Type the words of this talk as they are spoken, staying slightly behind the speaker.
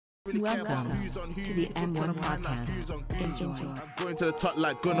Welcome to the M1 podcast. Enjoy. I'm going to the top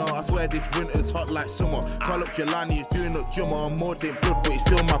like Gunnar. I swear this winter's hot like summer. Call up Jelani, is doing up Jummer. I'm more than blood, but he's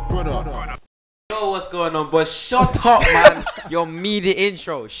still my brother. Yo, what's going on, boys? Shut up, man. Your media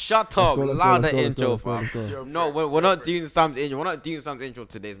intro. Shut up. Louder intro, fam. No, we're not doing Sam's intro. We're not doing Sam's intro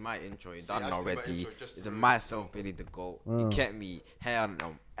today. It's my intro. It's done already. It's myself, Billy the GOAT. You kept me here on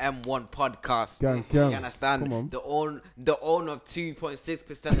M1 podcast. You understand? The owner of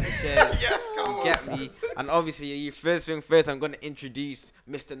 2.6% of the shares. Yes, come on. Get me? And obviously, first thing first, I'm going to introduce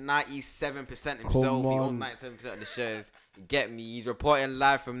Mr. 97% himself. He owns 97% of the shares. Get me? He's reporting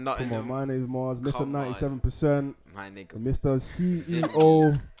live from Nottingham. My name is Mars, Mr. 97%. My nigga. Mr.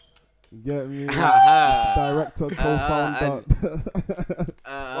 CEO. You get me? Director, co-founder.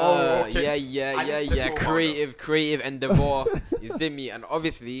 Yeah. Creative endeavor. You see me? And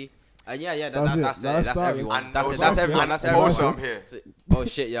obviously, that's it. That's everyone. That's everyone. Also, I'm here. Oh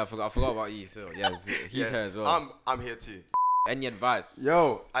shit! Yeah, I forgot about you. So yeah, he's here as well. I'm here too. Any advice?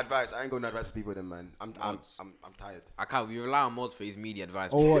 Yo, advice. I ain't going to advise people then, man. I'm tired. I can't. We rely on Mods for his media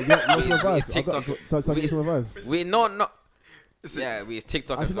advice. Oh, yeah, what's your advice? TikTok. So I get some advice? We not. Yeah, we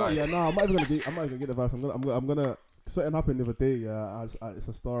TikTok advice. Yeah, no, I'm not even gonna get advice. I'm gonna. Something happened the other day. Yeah, it's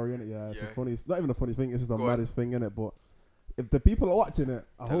a story in it. Yeah, it's a funny. Not even a funny thing. It's just the maddest thing in it. But if the people are watching it,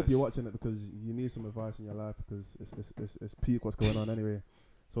 I hope you're watching it because you need some advice in your life because it's peak what's going on anyway.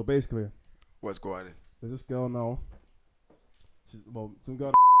 So basically, What's going on? there's this girl now. Some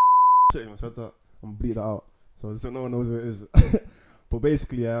girl shit even said that. I'm gonna bleed that out. So no one knows who it is. But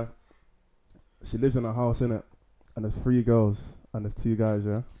basically, yeah, she lives in a house, innit? And there's 3 girls and there's 2 guys,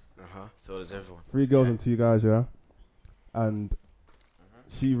 yeah? So does everyone. 3 girls and 2 guys, yeah? And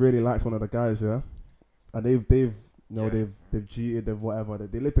she really likes one of the guys, yeah? And they've cheated, they've whatever.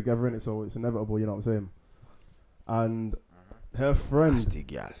 They live together, innit? So it's inevitable, you know what I'm saying? And her friend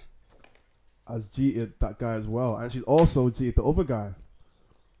has cheated that guy as well. And she's also cheated the other guy.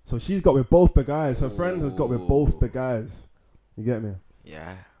 So she's got with both the guys. Her friend has got with both the guys. You get me?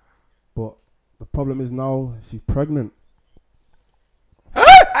 Yeah. But the problem is now she's pregnant.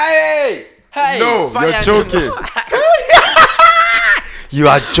 Hey! No, you're joking. You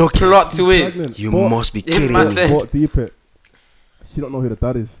are joking. Plot twist. You must be kidding me. But deep it. She don't know who the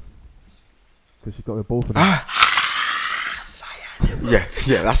dad is. Because she got with both of them. Yeah,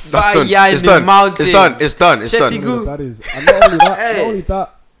 that's Fire done. in It's the done. mountain. It's done. Shetty Who Goo. the dad is. And not only that,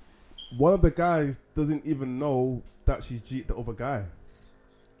 one of the guys doesn't even know that she cheated the other guy.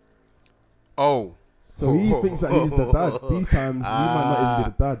 Oh. So he thinks that he's the dad. These times he might not even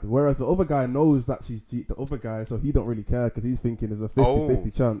be the dad. Whereas the other guy knows that she's cheated the other guy, so he don't really care because he's thinking there's a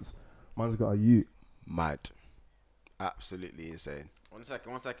 50-50 chance. Man's got a ute. Mad. Absolutely insane. 1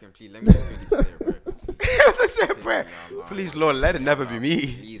 second, please. Let me just say a prayer. Please, Lord, let it never be me.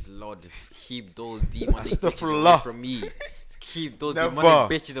 Please, Lord, keep those demonic bitches Astaghfirullah. away from me. Keep those Never.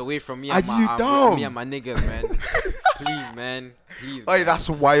 demonic bitches away from me. Are you dumb? Me and my niggas, man. Please, man. Please. Hey, man. that's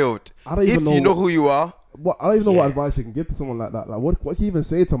wild. I don't If even know. you know who you are, I don't even know what advice you can give to someone like that. Like, what can you even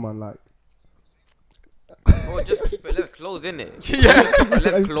say to a man? Like, Bro, just keep it. Let's close, innit? Yeah. Just keep it.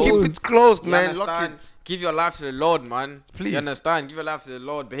 Let's close. keep it closed, You man. Lock understand? it. Give your life to the Lord, man. Please. You understand? Give your life to the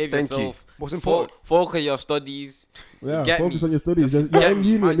Lord. Behave Thank you. yourself. What's important? Focus on your studies. yeah, Get focus me. on your studies. You're Get in me.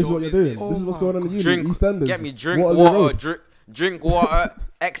 uni and Mind this is your what you're doing. business. This is what's going on in uni. Drink. EastEnders. Get me. Drink Waterloo water. Road. Drink water.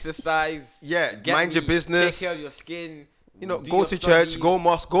 Exercise. Yeah, Get mind your me, business. Take care of your skin. You know, do go your to church, studies, go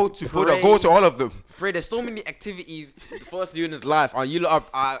mosque, go to Buddha, pray. go to all of them. Bro, there's so many activities for us to do in this life. And you lot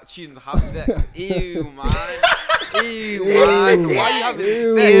are choosing to have sex. Ew, man. Ew, man. Why are you having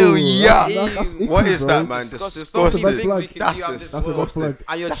sex? Ew, yeah. That's icky, What is bro. that, man? Disgusting. So many Disgusting. things we can That's do out this That's a red world. flag.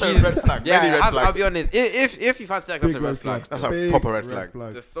 And you're That's a cheating. red flag. Yeah, Many red I'll flags. be honest. If you've had sex, that's a red flag. That's a Big proper red red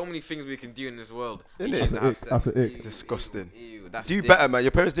flag. There's so many things we can do in this world. Isn't You it? choose to have That's sex. an ick. Ew, Disgusting. ew, that Do you stinks. better, man?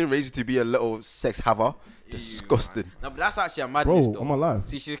 Your parents didn't raise you to be a little sex haver. Disgusting. No, but that's actually a madness, Bro, though. I'm alive.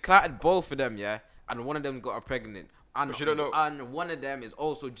 See, she's clattered both of them, yeah, and one of them got her pregnant, and But she don't know. And one of them is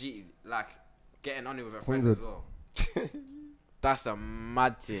also cheating, like getting on it with her friend 100. as well. That's a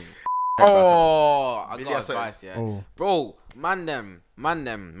mad thing. Oh, I Really got has something. advice, yeah, Oh. bro. Man them.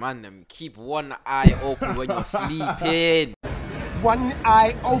 Keep one eye open when you're sleeping. One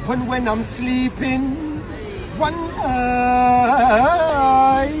eye open when I'm sleeping. One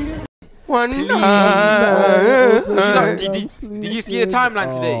eye. One Please. night. Did you see the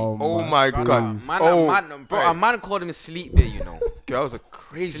timeline today? Oh my god. Man, Oh, a man called him sleep bay, you know. girls are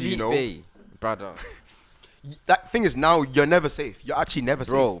crazy, Sleep you know. bay, brother. That thing is now you're never safe. You're actually never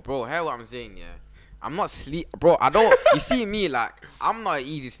safe. Bro, hear what I'm saying, yeah. I'm not sleep, bro. I don't. You see me, like, I'm not an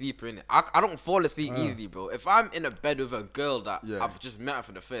easy sleeper, innit? I don't fall asleep easily, bro. If I'm in a bed with a girl that I've just met her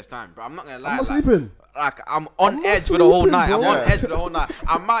for the first time, bro, I'm not gonna lie. I'm not sleeping. Like, I'm on edge for the whole night. I'm on edge for the whole night.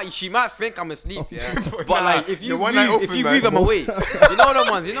 She might think I'm asleep, yeah. But like, if you move, I'm awake. You know the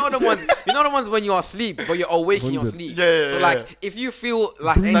ones. You know the ones when you're asleep, but you're awake in your sleep. So like, if you feel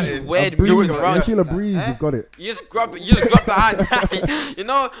like any weird movement around, you feel a breeze, you've got it. You just grab the hand. You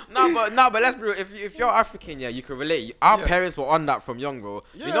know, but let's be real. If you're African, yeah, you can relate. Our parents were on that from young, bro.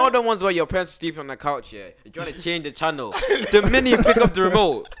 You know the ones where your parents are sleeping on the couch, yeah. You're trying to change the channel. The minute you pick up the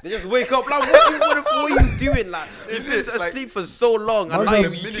remote, they just wake up like, what are you doing? Like, you've been asleep for so long, and now you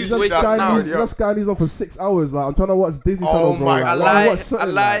just wake up now. That's Sky News on for 6 hours. Like, I'm trying to watch Disney Channel, bro. I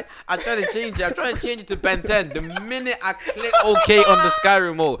lie. I'm trying to change it to Ben 10. The minute I click OK on the Sky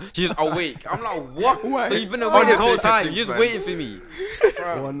remote, she's awake. I'm like, what? So you've been awake this whole time. You're just waiting for me.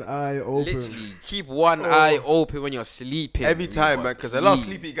 Bro, one eye open. Literally, keep one eye open when you're sleeping. Every time, man, because a lot of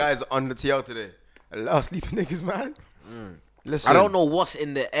sleepy guys on the TL today. A lot of sleepy niggas, man. Listen, I don't know what's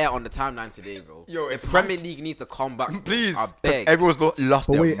in the air on the timeline today, bro. Yo, the Premier League needs to come back, please. I beg. Everyone's lost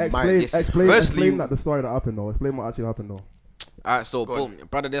But their wait, mind. explain that the story that happened though. Explain what actually happened though. Alright, so boom,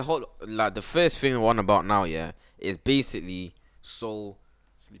 brother. The first thing I want about now, yeah, is basically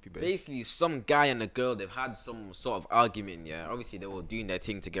basically some guy and a girl, they've had some sort of argument, yeah. Obviously they were doing their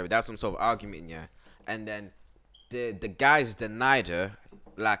thing together. That's some sort of argument, yeah. And then the guys denied her.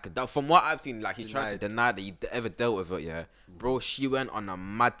 Like, from what I've seen, like, he tried to deny that he ever dealt with it, yeah. Bro, she went on a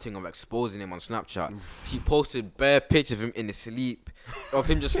mad thing of exposing him on Snapchat. She posted bare pictures of him in his sleep, of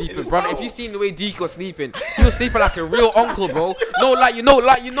him just sleeping. Brother, if you seen the way Deke was sleeping, he was sleeping like a real uncle, bro. No, like,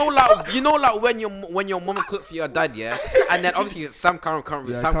 when your mom cooked for your dad, yeah. And then obviously Sam can't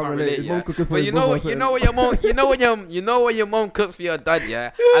relate, yeah. But you know when your mom cooks for your dad,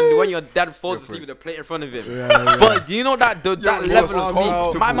 yeah. And when your dad falls asleep with a plate in front of him. But you know that level of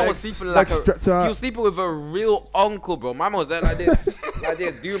sleep. My mom was sleeping he was sleeping with a real uncle, bro. My mom was there like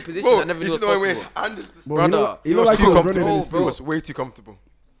this, doing positions I never knew was possible. Brother, he was too comfortable. He was way too comfortable.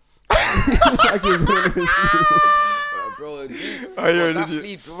 Bro, that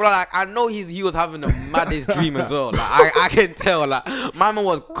sleep, bro. Like, I know he was having the maddest dream as well. Like, I can tell. Like, my man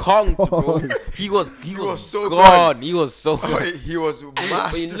was conked, bro. He was so gone. He was so gone. He was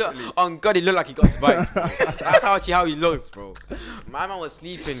mashed. On God, he looked like he got spikes, bro. That's how he looks, bro. My man was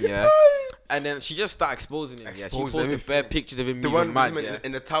sleeping, yeah. And then she just started exposing him. She posted bare pictures of him moving mad,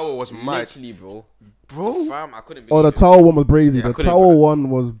 in the tower was mad. Literally, bro. Fam, I couldn't believe the tower one was brazy. The tower one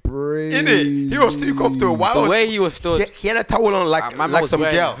was brazy. He was too comfortable. The way he was stood. He had a towel on like some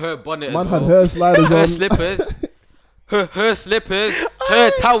girl. Her bonnet man had her sliders on. Her slippers. her slippers.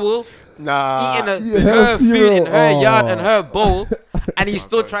 Her towel. Nah. Eating her food in her yard and her bowl. And he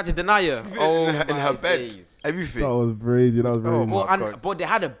still tried to deny her. In her bed. Everything. That was brazy. But they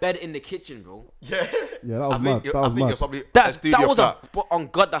had a bed in the kitchen, bro. Yeah, that was mad. That was mad. Probably that was but on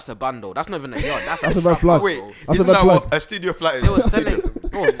God, that's a bando. That's not even a yard. That's a red flag. Wait, that's a red flag. A studio flat is. They were selling.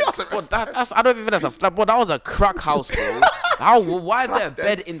 Bro, I don't even think that's a flat. Bro, that was a crack house, bro. Why is there a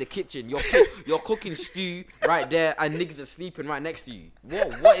bed in the kitchen? You're cooking stew right there, and niggas are sleeping right next to you.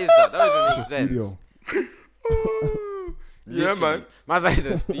 What is that? That doesn't make sense. Yeah, man. My side is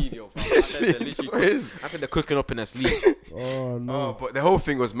a studio, fam. I think they're cooking up in their sleep. Oh, no. But the whole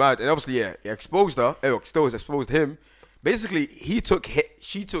thing was mad. And obviously, yeah, it exposed her. Still exposed him. Basically, she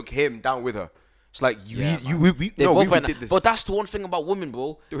took him down with her. It's like, we did this. But that's the one thing about women,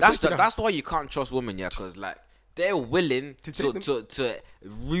 bro. That's why you can't trust women, yeah, because, like, they're willing to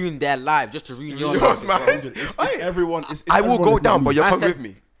ruin their life just to ruin your life. Man. Everyone. I will go down, but you're coming with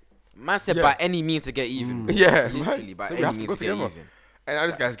me. Man said by any means to get even. Yeah, literally by any means to get even. And now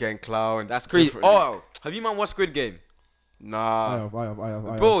this guy's getting clowned. That's crazy. Oh, have you man watched Squid Game? Nah. I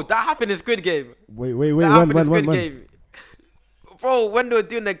have. Bro, that happened in Squid Game. Wait. When? Bro, when they were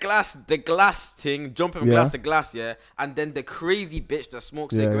doing the glass thing, jumping from glass to glass, yeah, and then the crazy bitch that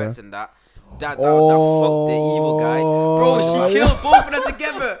smoked cigarettes and that fucked the evil guy. Bro, she killed both of them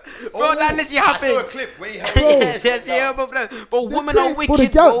together. Bro, that literally happened. I saw a clip where he had yes, yeah, both of them. But women are wicked,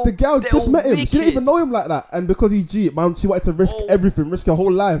 the girl just met him. She didn't even know him like that. And because he cheated, man, she wanted to risk everything, risk her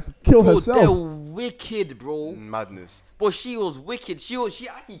whole life, kill herself. They're wicked, bro. Madness. But she was wicked. She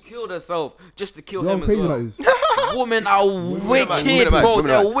actually killed herself just to kill him as well. Women are wicked, bro.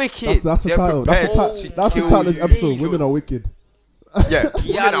 They're wicked. That's the title. That's the title of this episode. Women are wicked. Yeah,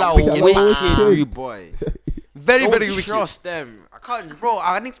 y'all are wicked, boy. Very, very wicked. wicked. Trust them. I can't, bro.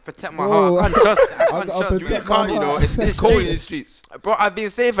 I need to protect my Bro. heart. I can't trust. I I can't gotta trust. protect You my can't, You know, heart. it's cold in the streets. Bro, I've been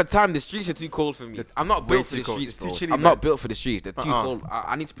saying for time the streets are too cold for me. I'm not Way built for too the cold. streets, It's too bro. chilly, I'm man. not built for the streets. They're too cold.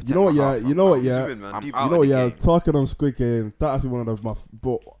 I need to protect You know what? my Yeah, heart, you know what? I'm Yeah, zooming, man. I'm Deep. out you know of what? the Yeah, game. talking on Squid Game. That's actually one of my,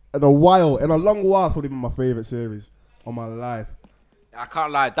 but in a while, in a long while, it's probably been my favorite series on my life. I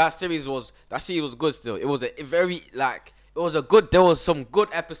can't lie. That series was good still. It was a very like it was a good. There was some good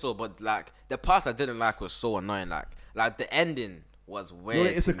episode, but like the parts I didn't like was so annoying. Like the ending was weird. You know,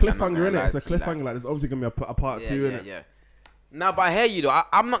 it's a to me, I'm not cliffhanger, gonna innit? lie It's a to you, like- cliffhanger. Like, there's obviously gonna be a part two, innit? Yeah. Now, but I hear you though.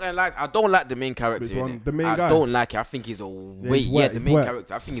 I'm not gonna lie. I don't like the main character. Which one? innit? The main I guy? don't like it. I think he's a he's wet, the he's main wet.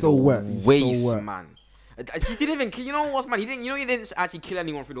 character. I think So he's wet, a he's so waste, wet. man. He didn't even kill. You know what, man? He didn't actually kill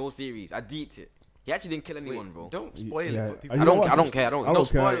anyone through the whole series. I deeped it. He actually didn't kill anyone, bro. Don't spoil Yeah. it for people. You I know don't. what? I don't care. I don't. I No don't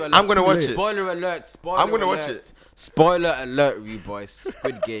care. spoiler alert. I'm gonna watch it. Spoiler alert. Spoiler I'm gonna watch alert. it. Spoiler alert, you boys.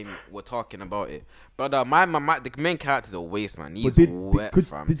 Squid Game. We're talking about it. But the main character's a waste, man. He's But wet,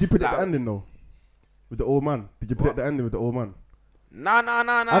 fam. did you predict Like, the ending though? With the old man? Did you predict the ending with the old man? Nah.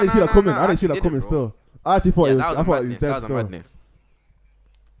 I didn't see that coming. I didn't see that coming still. I actually thought Yeah, it was. that I was thought it was madness. dead That was still. madness.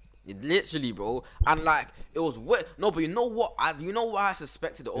 It literally, bro, and like it was wet. No, but you know what? You know why I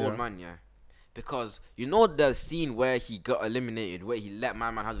suspected the old Yeah. man, yeah, because you know the scene where he got eliminated, where he let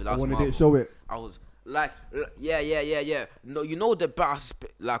my man have the last. When they marble. didn't show it. I was like, yeah. No, you know the best,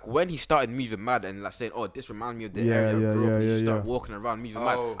 like when he started moving mad and like saying, "Oh, this reminds me of the Yeah, area." yeah, bro. yeah, He yeah, started yeah. walking around moving Oh.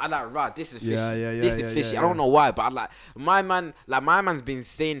 mad. I like, right, this is fishy. Yeah, yeah, this yeah, is fishy. yeah, I don't know why, but I like my man's been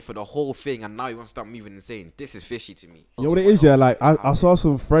sane for the whole thing, and now he wants to start moving insane. This is fishy to me. You know what it is, yeah? Like, I saw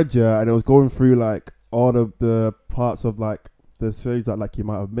some thread, yeah, and it was going through, like, all the parts of, like, the series that, like, you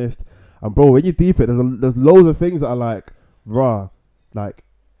might have missed. And, bro, when you deep it, there's loads of things that are, like, rah. Like,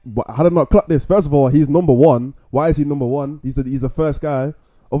 how did I not clock this? First of all, he's number one. Why is he number one? He's the first guy.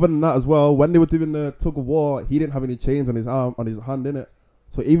 Other than that as well, when they were doing the tug of war, he didn't have any chains on his arm, on his hand, innit?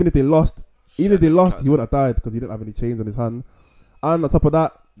 So even if they lost, he wouldn't have died because he didn't have any chains on his hand. And on top of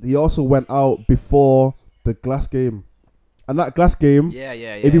that, he also went out before the glass game. And that glass game, Yeah.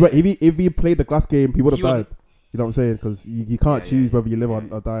 if he played the glass game, he would have He was- died. You know what I'm saying? Because you can't Yeah, choose yeah, whether you live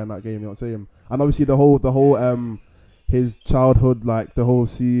yeah. or die in that game. You know what I'm saying? And obviously the whole his childhood, like the whole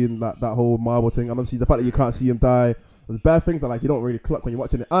scene, like that whole marble thing, and obviously the fact that you can't see him die. There's bad things that like you don't really clock when you're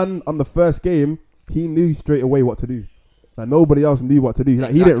watching it. And on the first game, he knew straight away what to do. Like nobody else knew what to do.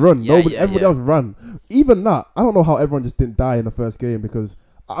 Like he didn't run. Exactly. Yeah, Everybody yeah. else ran. Even that, I don't know how everyone just didn't die in the first game because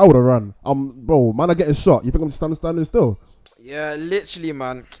I would have run. Bro, man, are getting shot. You think I'm just standing still? Yeah, literally,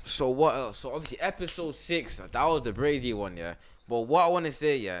 man. So what else? So obviously, episode 6, that was the brazy one, yeah. But what I want to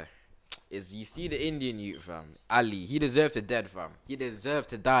say, yeah, is you see the Indian youth, fam, Ali. He deserved to dead, fam. He deserved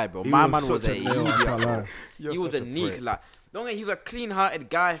to die, bro. My man was a I idiot, can't bro. lie. You're He was a such a neek, prick. like. Don't get, he was a clean-hearted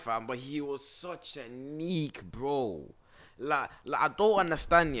guy, fam, but he was such a neek, bro. Like I don't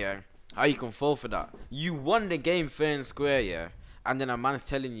understand, yeah, how you can fall for that. You won the game fair and square, yeah, and then a man's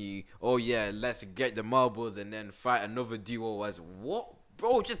telling you, oh yeah, let's get the marbles and then fight another duo. As what,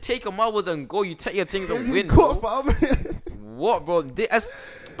 bro? Just take your marbles and go. You take your things and win, bro. What, bro?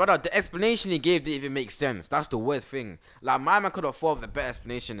 Brother, the explanation he gave didn't even make sense. That's the worst thing. Like, my man could have thought of a better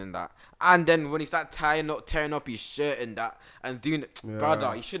explanation than that. And then when he started tearing up his shirt and that, and doing it,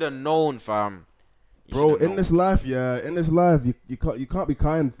 brother, he should have known, fam. He Bro, shoulda in known. this life, you can't be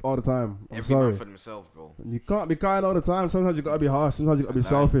kind all the time. I'm Every man sorry. for themselves, bro. You can't be kind all the time. Sometimes you gotta be harsh. Sometimes you gotta be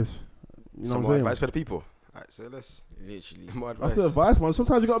selfish. You know Some what more I'm advice saying? for the people. Alright, so let's Literally. more advice. That's the advice, man.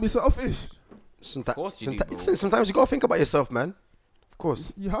 Sometimes you gotta be selfish. Of course you do, bro. Sometimes you gotta think about yourself, man. Of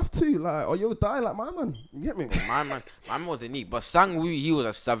course. You have to, like, or you'll die like my man. You get me? my man was a neat, but Sang-woo, he was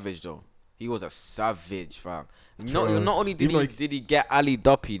a savage though. He was a savage, fam. Not only did Even he like- did he get Ali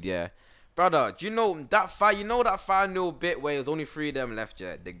duppied, yeah, brother. Do you know that fight? You know that final bit where it was only 3 of them left,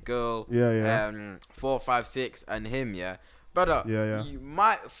 yeah. The girl, Yeah. 4, 5, 6, and him, yeah. Brother, Yeah.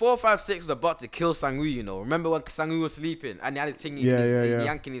 My 4, 5, 6 was about to kill Sang-woo, you know. Remember when Sang-woo was sleeping and he had a thing in his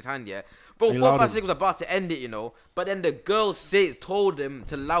yank in his hand, yeah. Bro, He 4, allowed 5, him. 6 was about to end it, you know. But then the girl told him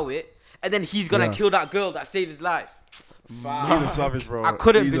to allow it, and then he's gonna Yeah. kill that girl that saved his life. He's a savage, bro. I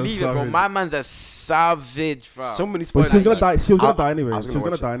couldn't He's a believe it, bro. savage. My man's a savage, fam. So many But spoilers. she was gonna die. She was gonna I- die anyway. I was She gonna was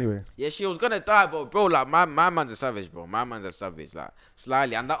gonna watch it. die anyway. Yeah, she was gonna die, but bro, like my man's a savage, bro. My man's a savage, like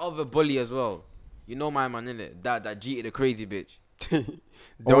slightly, and that other bully as well. You know my man, innit? That cheated the crazy bitch.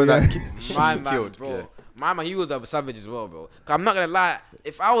 The one yeah. that My he man, killed. bro. Yeah. My man, he was a savage as well, bro. 'Cause I'm not gonna lie.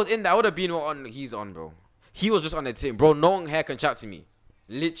 If I was in there, I would have been on. He's on, bro. He was just on the team, bro. No one here can chat to me.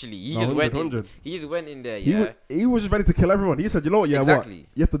 Literally, he No, just went in. 100. He just went in there, yeah. He was just ready to kill everyone. He said, "You know what? Yeah, Exactly. what?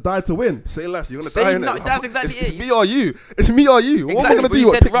 You have to die to win. Say less. You're gonna Say die." no, innit? that's exactly It's it. me or you. It's me or you. What am I Exactly, gonna but he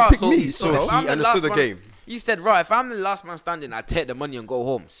do? said, Pick "Rah, me. so So if I'm He the understood last the one- game. He said, right, if I'm the last man standing, I take the money and go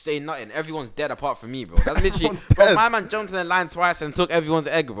home. Say nothing. Everyone's dead apart from me, bro. That's literally, bro. My man jumped in the line twice and took everyone's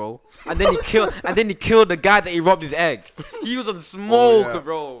egg, bro. And then he killed the guy that he robbed his egg. He was on smoke,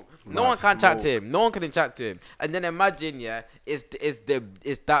 bro. No one can chat to him. No one can chat to him. And then imagine, it's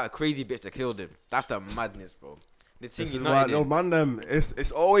that crazy bitch that killed him. That's the madness, bro. The thing you know, no man,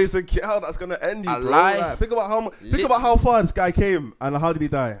 it's always the girl that's gonna end you, bro. Like, think about how far this guy came and how did he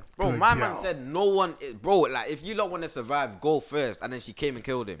die, bro. My man said no one, bro. Like if you don't want to survive, go first. And then she came and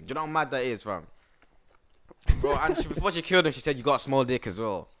killed him. Do you know how mad that is, fam? Bro, and before she killed him, she said you got a small dick as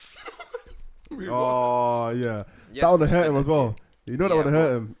well. Oh yeah, Yes, that would have hurt him as well. You know that would have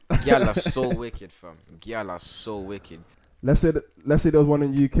hurt him. Gyal are so wicked, fam. Gyal are so wicked. Let's say there was one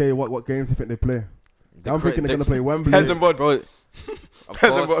in UK. What games do you think they play? I'm thinking they're gonna play Wembley. Heads and buds. Bro. Of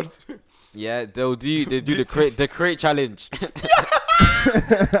Heads and course. buds. Yeah, they do the crate challenge.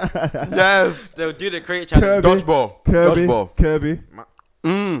 Yes. They'll do the crate challenge. Dodgeball. Dodgeball. Kirby.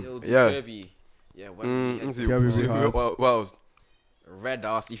 They'll do Yeah. Kirby. Yeah, Wembley. Let's see, Kirby see, be hard. what else? Red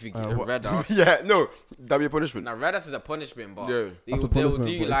ass. If you get what? red ass. Yeah, no, that'd be a punishment. Now red ass is a punishment, but Yeah. That's a they'll punishment,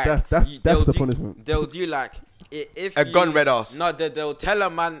 do but like it's death they'll the do- punishment. They'll do like if A you- gun red ass. No, they'll tell a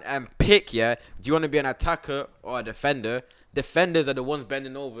man and pick. Yeah, do you want to be an attacker or a defender? Defenders are the ones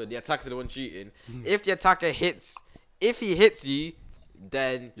bending over. The attackers are the ones shooting. If the attacker hits, if he hits you,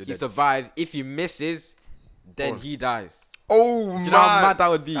 then he dead. survives. If he misses, then he dies. Oh, Do you know how mad that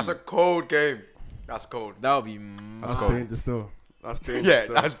would be? That's a cold game. That's cold. That would be That's mad. dangerous still. That's dangerous. Yeah,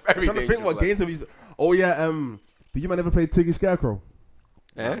 still. that's very I'm trying to think what dangerous, games have you. Oh yeah, did you man ever play Tiggy Scarecrow?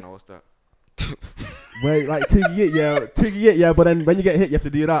 I don't know what's that. Where like Tiggy it, yeah, but then when you get hit, you have to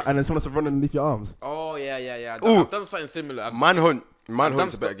do that, and then someone has to run underneath your arms. Oh yeah. Ooh. I've done something similar. Manhunt. I've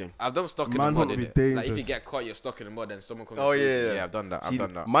Manhunt's a done better game. I've done stuck in the Manhunt mud. would be innit? Like if dangerous. you get caught, you're stuck in the mud, and someone comes. Oh and yeah, frees you. yeah. Yeah, I've done that. See, I've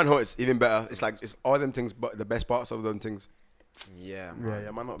done that. Manhunt is even better. It's like it's all them things, but the best parts of them things. Yeah, man.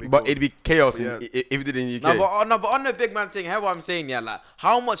 Yeah, man, not be But cool. it'd be chaos Yeah. if you did it in UK. No, but on the big man thing, hear what I'm saying? Yeah, like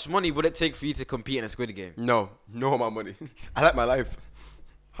how much money would it take for you to compete in a Squid Game? No amount of money. I like my life.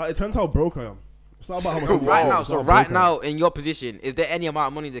 It turns how broke I am. It's not about how much. Right I now, it's so how broke right I am. now in your position, is there any amount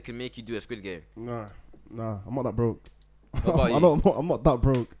of money that can make you do a Squid Game? Nah, I'm not that broke. What about you? I'm not that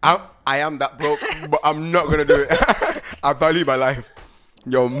broke. I am that broke, but I'm not gonna do it. I value my life.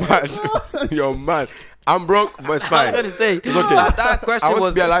 You're mad. You're mad. I'm broke, but it's I fine. was gonna say It's okay. that question I want to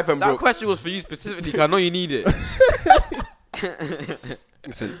was be alive and that broke. question was for you specifically. 'Cause I know you need it.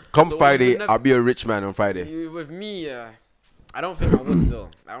 Listen, come So Friday, you've never- I'll be a rich man on Friday. With me, I don't think I would still.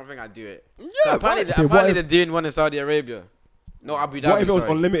 I don't think I'd do it. Yeah, apparently, Okay, what apparently if- they're doing one in Saudi Arabia. No, Abu Dhabi. What if it was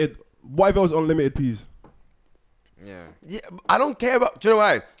sorry. unlimited? What if it was unlimited peas? Yeah. Yeah, I don't care about. Do you know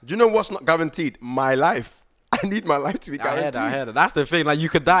why? Do you know what's not guaranteed? My life. I need my life to be I guaranteed. heard that. That's the thing. Like you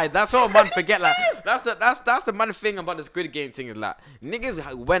could die. That's what man forget. Like that's the man thing about the Squid Game thing is like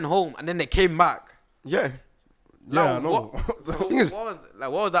niggas went home and then they came back. Yeah, Yeah, I Like, know. What, thing is-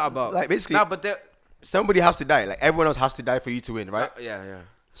 what was that about? Like, basically- Nah, but somebody has to die. Like everyone else has to die for you to win, right? yeah.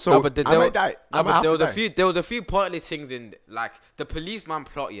 So No, but I might die. I might have there to was die. there was a few pointless things in like the policeman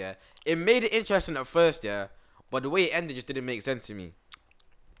plot. Yeah, it made it interesting at first. Yeah, but the way it ended just didn't make sense to me.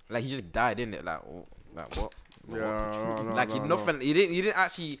 Like he just died, didn't it? Like what? Yeah, no, Like no, he no. nothing. He didn't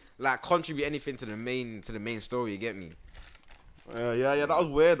actually like contribute anything to the main story. You get me? Yeah, that was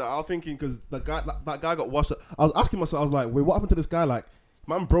weird. I was thinking because that guy got washed. I was asking myself, I was like, wait, what happened to this guy? Like,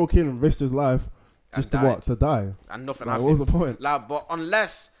 man broke in and risked his life just to died. what? To die. And nothing Like, happened. what was the point? Like, but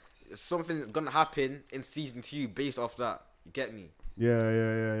unless something's gonna happen in season 2 based off that, you get me?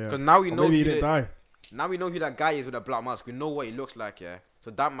 Yeah. Because now we Or know maybe he who didn't the- die. Now we know who that guy is with a black mask. We know what he looks like, yeah. So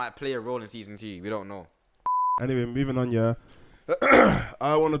that might play a role in season 2. We don't know. Anyway, moving on. Yeah,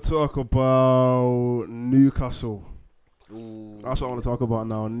 I want to talk about Newcastle. Ooh. That's what I want to talk about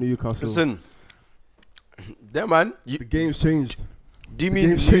now. Newcastle. Listen, there, man. The game's changed. Do you mean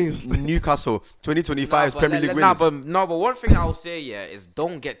game's changed. Newcastle 2025's Premier League winners? But one thing I'll say, yeah, is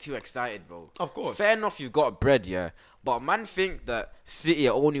don't get too excited, bro. Of course. Fair enough, you've got bread, yeah. But man think that City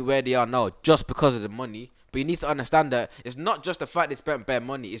are only where they are now just because of the money. But you need to understand that it's not just the fact they spent bare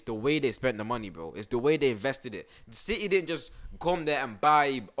money, it's the way they spent the money, bro. It's the way they invested it. The City didn't just come there and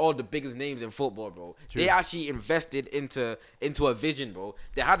buy all the biggest names in football, bro. They actually invested into a vision, bro.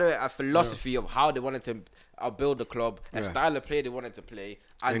 They had a philosophy of how they wanted to build the club, a style of play they wanted to play,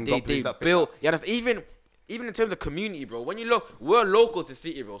 and And they got players that fit built. You understand? Even in terms of community, bro. When you look, we're local to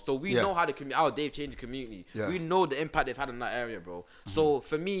City, bro. So we Yeah. know how they've changed the community. Yeah. We know the impact they've had in that area, bro. So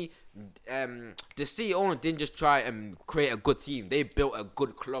for me, the City owner didn't just try and create a good team. They built a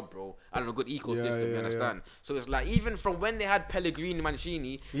good club, bro, and a good ecosystem. You understand? So it's like even from when they had Pellegrini,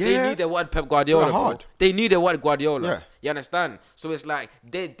 Mancini, they knew they wanted Pep Guardiola. Bro. They knew they wanted Guardiola. Yeah. You understand? So it's like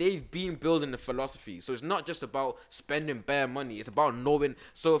they've been building the philosophy. So it's not just about spending bare money. It's about knowing.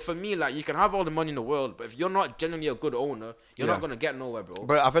 So for me, like you can have all the money in the world, but if you're not genuinely a good owner, you're not gonna get nowhere, bro.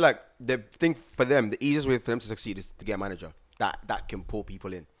 But I feel like the thing for them, the easiest way for them to succeed is to get a manager that can pull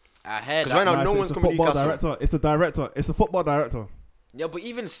people in. I heard Because right now, no It's one's a coming to football Newcastle. director. It's a director. It's a football director. Yeah, but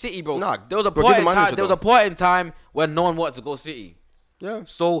even City, bro. Nah, there was a but point give in the manager time. There was a though. point in time when no one wanted to go City. Yeah.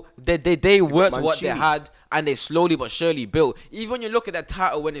 So they worked what they Mancini. had, and they slowly but surely built. Even when you look at that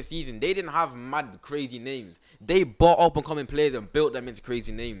title winning season, they didn't have mad crazy names. They bought up and coming players and built them into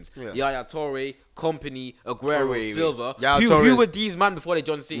crazy names. Yeah. Yaya Toure, Company, Aguero, Wait. Silva. Yaya Who Toure were these man before they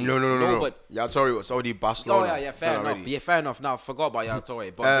joined City? No. But Yeah, sorry, was already Barcelona. oh yeah, fair done enough. already. Yeah, fair enough. Now I forgot about Yaya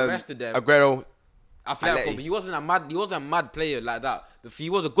Toure, but the rest of them. Aguero. Atletico, but he wasn't a mad player like that. But he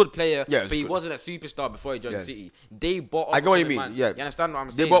was a good player, Yeah, but he good. wasn't a superstar before he joined Yeah. City. They bought up I get what you the mean. man. Yeah. You understand what I'm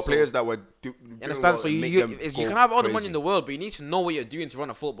They saying? bought So- players that were. You understand? So you can have all the money in the world. world, but you need to know what you're doing to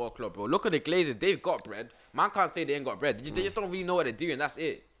run a football club, bro. Look at the Glazers; they've got bread. Man can't say they ain't got bread. They just don't really know what they're doing. That's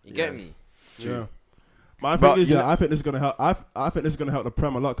it. You get me? Yeah. My But thing is, you yeah, know- I think this is gonna help. I think this is gonna help the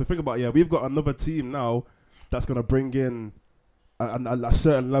Prem a lot. Cause think about it, yeah, we've got another team now that's gonna bring in a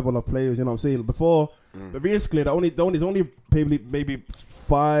certain level of players. You know what I'm saying? Before, but realistically, there's only maybe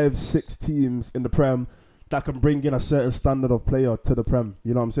 5-6 teams in the Prem that can bring in a certain standard of player to the Prem.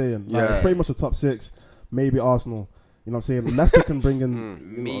 You know what I'm saying? Like, Yeah. pretty much the top 6, maybe Arsenal. You know what I'm saying? Leicester can bring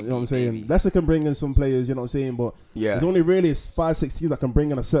in, you know what I'm saying? maybe. Leicester can bring in some players. You know what I'm saying? But Yeah. there's only really 5-6 teams that can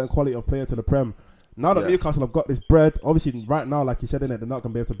bring in a certain quality of player to the Prem. Now that Yeah. Newcastle have got this bread, obviously right now, like you said in it, they're not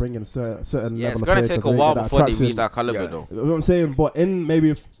gonna be able to bring in a certain Yeah, level it's of gonna player take a 'cause they while get that before they attraction. reach that caliber, Yeah. though. You know what I'm saying? But in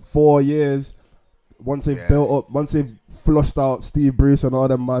maybe 4 years, once they've Yeah. built up, once they've flushed out Steve Bruce and all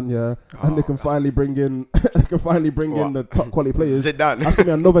them man, yeah, and they can finally bring in, in the top quality players. Zidane. That's gonna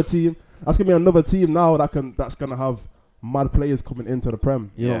be another team. That's gonna be another team now that's gonna have mad players coming into the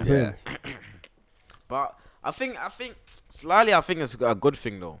Prem. You know what I'm saying? But I think slightly, I think it's a good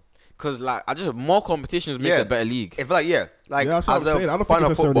thing though, cause like more competitions makes a better league. If like Yeah, that's what as I'm saying. I a don't fan think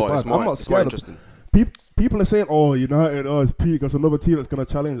of it's necessarily football, bad. it's more I'm not it's more scared of- interesting. People are saying, "Oh, United, it's peak. It's another team that's gonna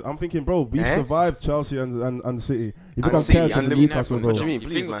challenge." I'm thinking, bro, we survived Chelsea and City. You think And I'm City cared and for Liverpool. Newcastle, bro? What do you mean? You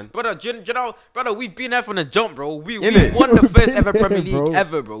Please, think- man. brother, do you know, brother, we've been there from the jump, bro. We Innit? won the first ever Yeah, Premier League bro.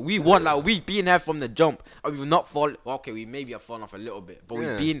 ever, bro. We won, like we've been here from the jump, and we've not fallen. Okay, we maybe have fallen off a little bit, but Yeah.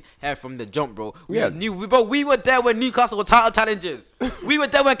 we've been here from the jump, bro. Yeah. We were there when Newcastle were title challengers. We were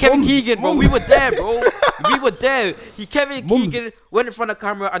there when Kevin Keegan, bro. We were there, bro. We were there. Kevin Keegan went in front of the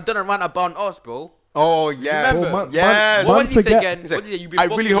camera and done a rant about us, bro. Oh yes, Remember? Bro, man- yes. What man did he say forget- again? He said, What did he say? You be I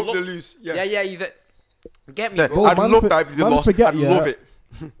really fucking hope lo- they lose. Yeah. Yeah, he said, get me, Said, bro. Bro, I'd man love for- that if they man lost. forget, I'd yeah. love it.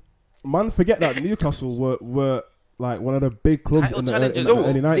 Man, forget that Newcastle were like one of the big clubs Title in the challengers,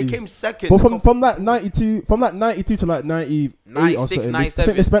 early bro. They 90s. came second. But from that 92 to like 98 or 96, something, I 97.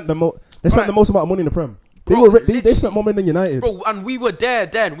 think they spent the Right. most amount of money in the Prem. They Bro, were they literally. spent more money than United. Bro, and we were there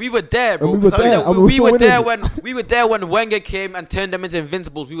then. We were there, bro. And we were there, and we were still winning. we were there when Wenger came and turned them into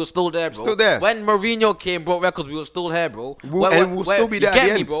invincibles. We were still there, bro. Still there. When Mourinho came, broke records, we were still here, bro. We'll still be you there at get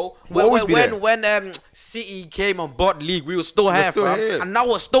the me, end. bro. We'll always be there. When City came and bought league, we were still here, still fam. here. And now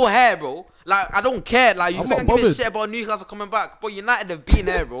we're still here, bro. Like I don't care. Like you I'm think not I give a bothered. shit about Newcastle coming back, but United have been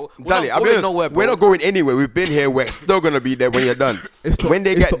here, bro. We're Tally, not I'll be going honest, nowhere, bro. we're not going anywhere. We've been here. We're still gonna be there when you're done. When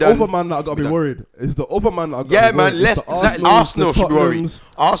they it's get the done, overman that I gotta be done. worried. It's the overman that I gotta Yeah, be man. worried. It's Let's the Arsenal the should be worried. Tottenhams,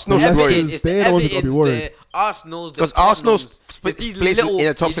 Arsenal the should be Leicesters, worried. It's they're the ones that gotta be worried. Arsenal's, Because Arsenal's it's these place in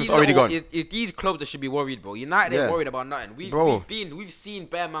the top it's six these already little- gone. It's these clubs that should be worried, bro. United ain't Yeah. worried about nothing. Bro. We've seen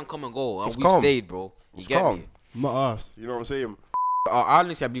Bear Man come and go, and It's we've calm. stayed, bro. You It's get calm. me? Not us. You know what I'm saying?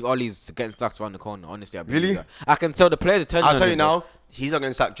 Honestly, I believe Ollie's getting sacked around the corner. Honestly, I believe Really? that. I can tell the players are turning I'll on tell you him, bro. now, he's not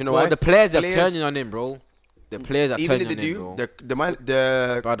getting sacked. Do you know Bro, why? the players are turning on him, bro. The players are Even turning if they on him, do, bro.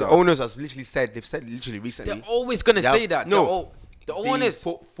 the Brother. owners has literally said, they've said literally recently. They're always gonna They have- say that. no, the they owners.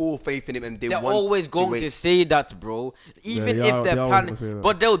 put full faith in him and They're want always going wait. to say that, bro. Even they if are- they're they are planning, gonna say that.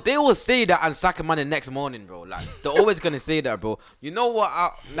 but they will say that and sack a man the next morning, bro. Like they're always gonna say that, bro. You know what?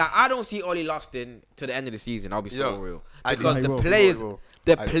 I don't see Ollie lost in to the end of the season. I'll be so Yeah. real I do. because He the will, players, he will.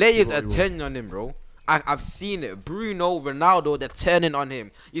 the I do. players He are will, he will. turning on him, bro. I've seen it. Bruno, Ronaldo, they're turning on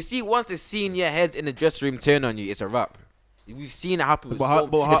him. You see, once the senior heads in the dressing room turn on you, it's a wrap. We've seen it happen. With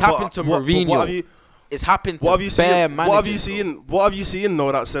it's happened to Mourinho. What have you, it's happened to what have you bare seen? What have you managers, bro. seen? What have you seen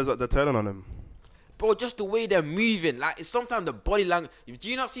though that says that they're turning on him? Bro, just the way they're moving. Like, it's sometimes the body language. Do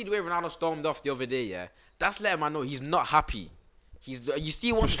you not see the way Ronaldo stormed off the other day, yeah? That's letting man know he's not happy. You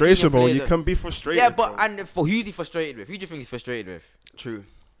see one frustration, bro. You can be frustrated. Yeah, but bro. and for who's he frustrated with? Who do you think he's frustrated with? True.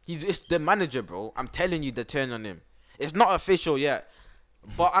 It's the manager, bro. I'm telling you, the turn on him. It's not official yet.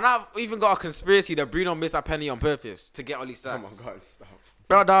 But and I've even got a conspiracy that Bruno missed that penny on purpose to get Oli Sands. Oh my God, stop.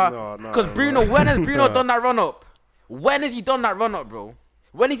 Brother, because Bruno, when has Bruno done that run up? When has he done that run up, bro?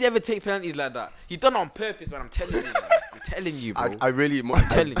 When has he ever take penalties like that? He done it on purpose, man. I'm telling you, man. I'm telling you, bro. I very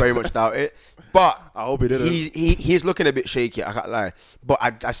much doubt it. But I hope he didn't. He's looking a bit shaky. I can't lie. But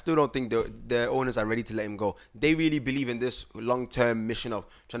I still don't think the owners are ready to let him go. They really believe in this long-term mission of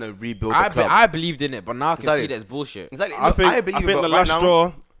trying to rebuild the club. I believed in it, but now I can see that it's bullshit. Exactly. I think the last straw.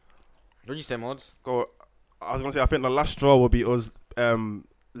 What did you say, Mods? I was gonna say I think the last straw will be us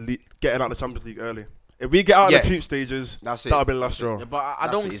getting out the Champions League early. If we get out of the troop stages, that'll be the last straw. Yeah, but I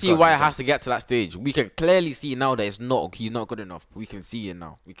don't see why it has to get to that stage. We can clearly see now that he's not good enough. We can see it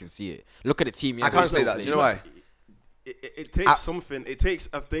now. We can see it. Look at the team. I can't say that. Do you know why? It takes something. It takes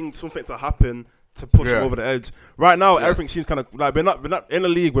something to happen to push him over the edge. Right now, everything seems kind of like we're not in the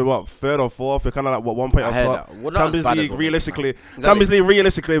league. We're what, third or fourth. We're kind of like 1 point up top. Champions League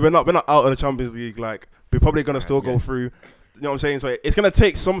realistically, we're not out of the Champions League. Like we're probably gonna still go through. You know what I'm saying? So it's gonna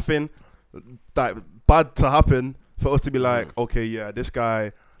take something like bad to happen for us to be like, okay, yeah, this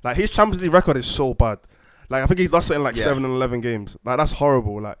guy, like his Champions League record is so bad. Like I think he's lost something like 7 and 11 games. Like that's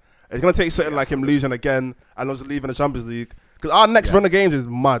horrible. Like it's gonna take something like him losing again and us leaving the Champions League because our next run of games is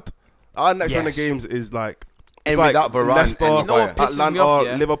mad. Our next run of games is like. And like without Varane, Leicester, and you know what Atlanta, me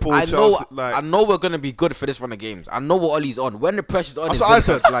off, Liverpool, Chelsea. I know we're gonna be good for this run of games. I know what Ollie's on. When the pressure's on, that's what I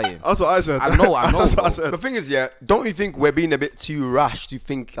said. That's what I said. I know. That's what I said. The thing is, don't you think we're being a bit too rash to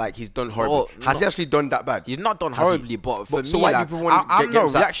think like he's done horribly? Has he actually done that bad? He's not done horribly, but for so me, why like, people want I'm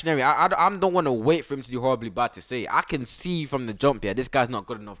not reactionary. I don't want to wait for him to do horribly bad to say. I can see from the jump here, this guy's not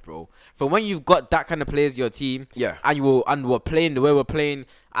good enough, bro. For when you've got that kind of players in your team, and we're playing the way we're playing.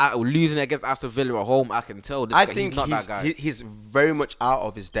 Losing against Aston Villa at home, I can tell. He's not that guy. He's very much out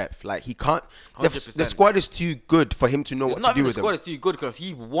of his depth. Like he can't. The squad is too good for him to know what to do with them. The squad is too good because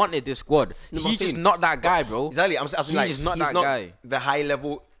he wanted this squad. He's just not that guy, bro. Exactly. He's not that guy. The high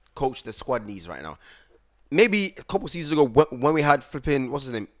level coach the squad needs right now. Maybe a couple seasons ago when we had flipping what's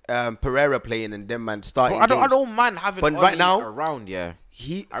his name Pereira playing and them man starting. Bro, I don't mind having. But right now around,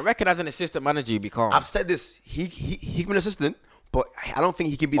 I reckon as an assistant manager, he'd be calm. I've said this. He's been an assistant. But I don't think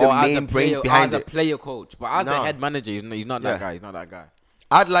he can be the main brains behind it. As a player coach. But as the head manager, he's not that guy. He's not that guy.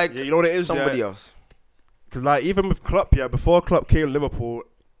 I'd like you know what it is, somebody else. Because like even with Klopp, before Klopp came to Liverpool,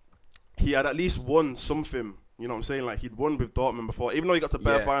 he had at least won something. You know what I'm saying? Like he'd won with Dortmund before. Even though he got to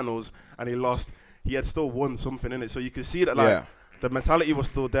bare finals and he lost, he had still won something in it. So you can see that like the mentality was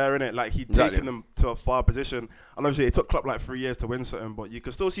still there in it. Like he'd taken them to a far position. And obviously it took Klopp like 3 years to win something. But you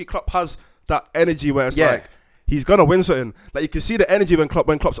can still see Klopp has that energy where it's like, he's gonna win something. Like you can see the energy when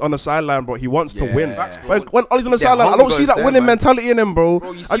Klopp's on the sideline, bro. He wants to win. When Ollie's on the sideline, I don't see that winning mentality in him, bro.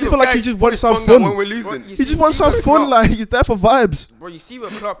 I just feel like he just wants some fun. When we're losing, he just wants some fun. Like he's there for vibes. Bro, you see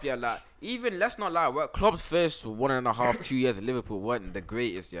with Klopp, like even let's not lie, Klopp's first 1.5, 2 years at Liverpool weren't the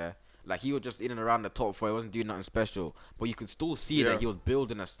greatest, Like he was just in and around the top four. He wasn't doing nothing special, but you can still see that he was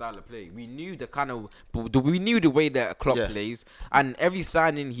building a style of play. We knew the way that Klopp plays, and every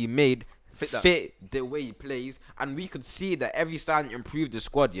signing he made fit the way he plays, and we could see that every sign improved the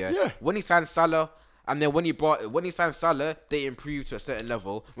squad. When he signed Salah, and then when he signed Salah, they improved to a certain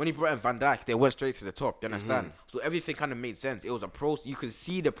level. When he brought in Van Dijk, they went straight to the top. You understand? So everything kind of made sense. It was a process. You could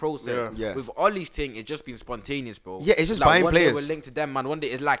see the process. With Ollie's thing, it's just been spontaneous, bro. Yeah, it's just like buying players. One day we're linked to them, man. One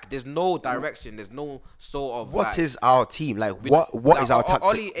day it's like there's no direction. There's no sort of. What is our team like? What is our tactic?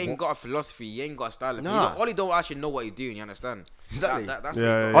 Ollie ain't got a philosophy. He ain't got a style of play. Ollie don't actually know what he's doing. You understand? Exactly. That's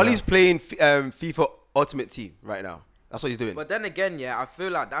Ollie's playing FIFA Ultimate Team right now. That's what he's doing. But then again, I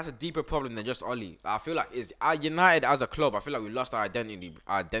feel like that's a deeper problem than just Ollie. I feel like United as a club, I feel like we lost our identity,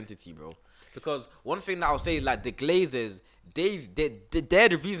 bro. Because one thing that I'll say is like the Glazers, they're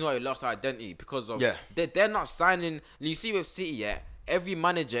the reason why we lost our identity because of they're not signing. You see with City, every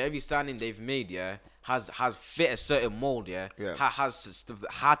manager, every signing they've made, has fit a certain mold, has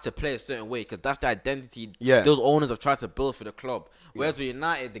had to play a certain way because that's the identity those owners have tried to build for the club. Whereas with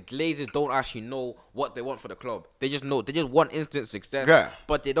United, the Glazers don't actually know what they want for the club. They just want instant success,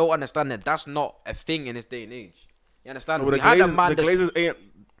 but they don't understand that that's not a thing in this day and age. You understand? No, the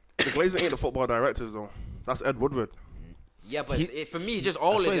Glazers ain't the football directors though. That's Ed Woodward. Yeah, but for me, it's just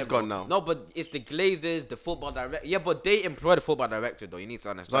all of them. He's gone now. No, but it's the Glazers, the football director. Yeah, but they employ the football director, though. You need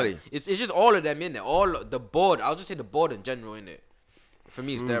to understand. Bloody. It's just all of them in there. All the board. I'll just say the board in general in it. For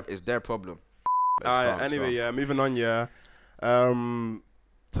me, it's their problem. Anyway, moving on.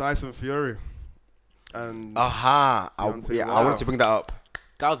 Tyson Fury. And Aha. I wanted to bring that up.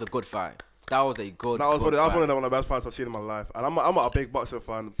 That was a good fight. That was one of the best fights I've seen in my life. And I'm not a big boxing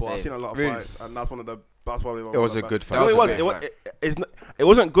fan, but I've seen a lot of fights, and that's one of the best ones. It was a good fight. It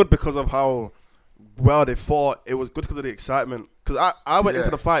wasn't good because of how well they fought. It was good because of the excitement. Because I went into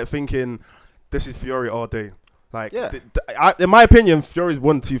the fight thinking, this is Fury all day. Like, in my opinion, Fury's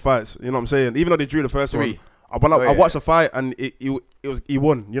won 2 fights. You know what I'm saying? Even though they drew the first 3. one. I watched the fight and he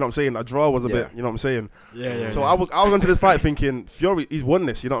won. You know what I'm saying? A draw was a bit. You know what I'm saying? So I was into this fight thinking Fury, he's won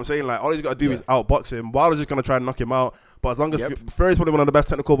this. You know what I'm saying? Like, all he's got to do is outbox him. Wilder's just gonna try and knock him out. But as long as Fury's probably one of the best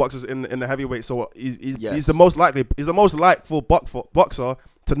technical boxers in the heavyweight, so he's the most likely. He's the most likely boxer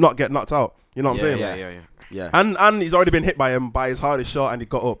to not get knocked out. You know what I'm saying? Yeah. And he's already been hit by him by his hardest shot, and he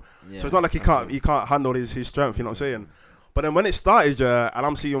got up. So it's not like he can't handle his strength. You know what I'm saying? But then when it started, and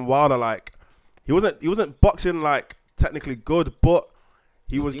I'm seeing Wilder, like, he wasn't boxing like technically good, but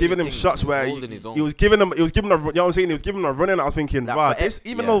he was giving him shots where he was giving him you know what I'm saying? He was giving him a run in. I was thinking, wow, this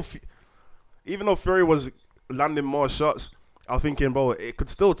even though Fury was landing more shots, I was thinking, bro, it could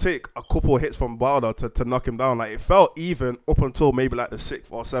still take a couple of hits from Wilder to knock him down. Like, it felt even up until maybe like the 6th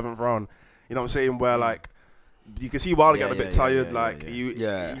or 7th round. You know what I'm saying? Where like you can see Wilder getting a bit tired. He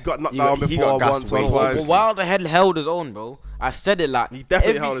got knocked down before once or twice. But Wilder had held his own, bro. I said it like he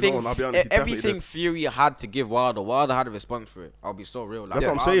definitely held his own. I'll be honest. Everything Fury had to give Wilder had a response for it. I'll be so real. Like, that's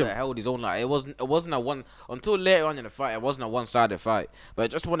what I'm Wilder saying. held his own. Like, it wasn't a one until later on in the fight. It wasn't a one-sided fight.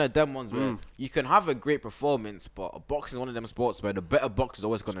 But just one of them ones where you can have a great performance, but boxing is one of them sports where the better boxer is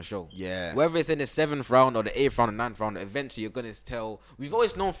always gonna show. Yeah. Whether it's in the 7th round or the 8th round or 9th round, eventually you're gonna tell. We've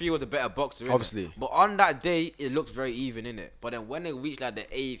always known Fury was the better boxer. Obviously. But on that day, it looked very even in it. But then when it reached like the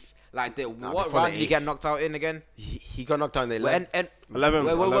 8th. Like what round did he get knocked out in again? He got knocked out in the 11th.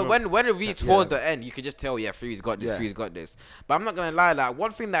 11. When it reached towards the end, you could just tell, Fury's got this, Fury's got this. But I'm not gonna lie, like,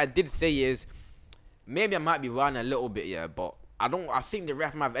 one thing that I did say is, maybe I might be wrong a little bit, but I think the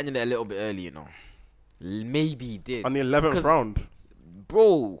ref might have ended it a little bit early, you know. Maybe he did. On the 11th round.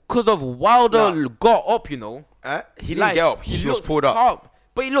 Bro, because of Wilder got up, you know. He didn't get up. He was pulled up.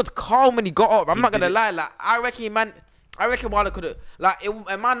 But he looked calm when he got up. I'm not gonna lie, like, I reckon Wilder could have, like,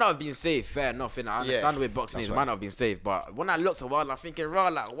 it might not have been safe, fair enough, I understand the way boxing is, it might not have been safe, but when I looked at Wilder, I'm thinking,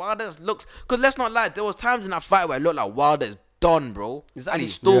 like, Wilder looks, because let's not lie, there was times in that fight where it looked like Wilder's done, bro, and he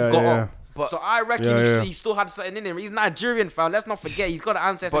still got up. But so I reckon he still had something in him. He's Nigerian, fam. Let's not forget, he's got an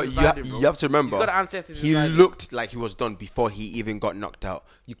ancestor inside him, bro. You have to remember, he's got an ancestor he looked like he was done before he even got knocked out.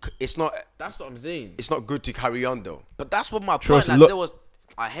 It's not. That's what I'm saying. It's not good to carry on, though. But that's what my point, like, there was...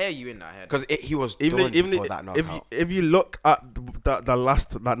 I hear you in that head. Because he was even before that knockout. If you look at the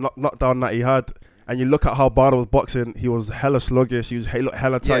last knockdown that he had, and you look at how Wilder was boxing, he was hella sluggish. He was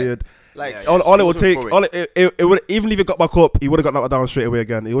hella tired. All it would take, it would, even if he got back up, he would have got knocked down straight away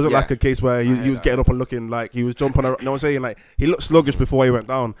again. It wasn't like a case where he was getting up and looking like he was jumping around. You know what I'm saying? Like, he looked sluggish before he went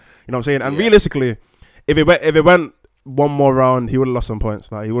down. You know what I'm saying? And realistically, if it went one more round, he would have lost some points.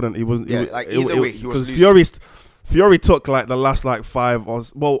 Like, he wasn't. Either way, he was losing. Fury took like the last like 5 or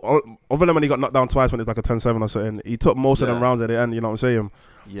other than when he got knocked down twice when it's like a 10-7 or something. He took most of them rounds at the end. You know what I'm saying?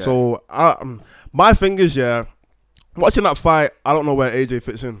 Yeah. So my thing is, watching that fight, I don't know where AJ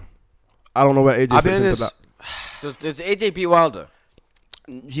fits in. I don't know where AJ fits into that. Does AJ beat Wilder?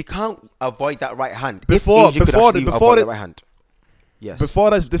 You can't avoid that right hand. Before the right hand. Yes. Before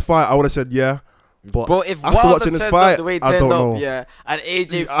this fight, I would have said yeah. But bro, if after Wilder watching this turns fight, up the way he I turned don't up, know. and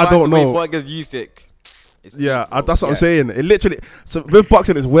AJ I don't know. fought against Usyk. That's what I'm saying. It literally. So with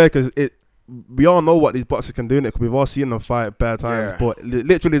boxing, it's weird because we all know what these boxers can do in it. We've all seen them fight bad times, but it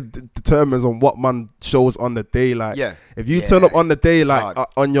literally determines on what man shows on the day. Like, if you turn up on the day, like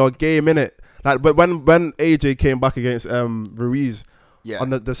on your game in it, like, but when AJ came back against Ruiz on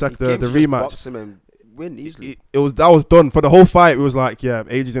the rematch. Win easily. That was done for the whole fight. It was like,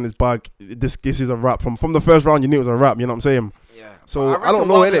 AJ's in his bag. This is a wrap. From the first round, you knew it was a wrap. You know what I'm saying? Yeah. So I don't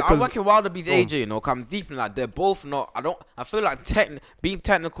know in it. I reckon Wilder beats AJ. You know, come deep in that. They're both not. I feel like being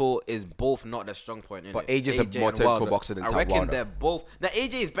technical is both not their strong point. But AJ's a more technical boxer than Wilder. I reckon they're both. Now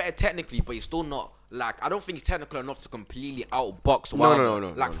AJ is better technically, but he's still not. Like, I don't think he's technical enough to completely outbox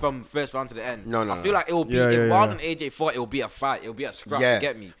Wilder. No. From first round to the end. No. I feel like it will be if Wilder and AJ fought, it will be a fight. It will be a scrap. You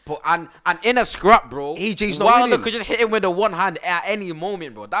get me? But and in a scrap, bro, AJ's not Wilder winning. could just hit him with the one hand at any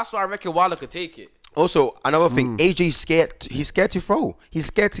moment, bro. That's why I reckon Wilder could take it. Also, another thing, AJ's scared. He's scared to throw. He's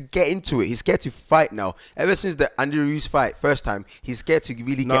scared to get into it. He's scared to fight now. Ever since the Andy Ruiz fight first time, he's scared to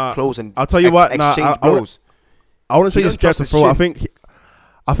really get close and I'll tell you what, exchange blows. I wouldn't say he's scared to throw.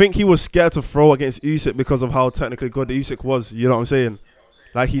 I think he was scared to throw against Usyk because of how technically good the Usyk was. You know what I'm saying?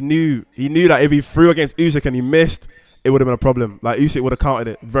 Like, he knew that if he threw against Usyk and he missed, it would have been a problem. Like, Usyk would have countered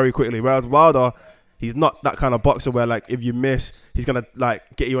it very quickly. Whereas Wilder, He's not that kind of boxer where like if you miss, he's gonna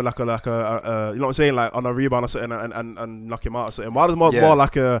like get you in like a you know what I'm saying, like on a rebound or something and knock him out or something. Wilder's more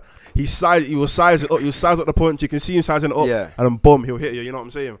like a he will size it up. He'll size up the punch. You can see him sizing it up, and then boom, he'll hit you. You know what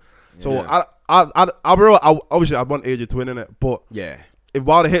I'm saying? So obviously I want AJ to win in it, but if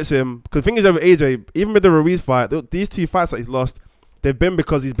Wilder hits him, because the thing is with AJ, even with the Ruiz fight, these 2 fights that he's lost, they've been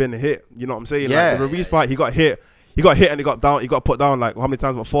because he's been hit. You know what I'm saying? Like the Ruiz fight, he got hit. He got hit and he got down. He got put down like how many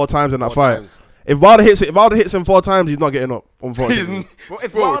times? About 4 times in that fight. If Wilder hits him 4 times, he's not getting up. Unfortunately.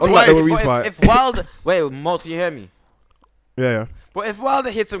 If Wilder, wait, Malt, can you hear me? Yeah. But if Wilder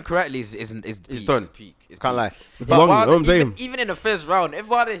hits him correctly, he's done. Peak. Can't lie. Even in the first round, if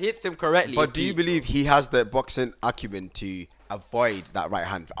Wilder hits him correctly, but do you believe he has the boxing acumen to avoid that right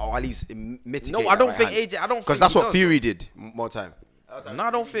hand, or at least mitigate? No, I don't think AJ. I don't because that's what Fury did more time. No,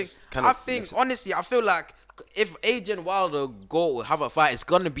 I don't think. I think honestly, I feel like if AJ and Wilder go have a fight, it's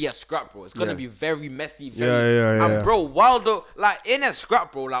gonna be a scrap, bro. It's gonna be very messy. And bro, Wilder, like in a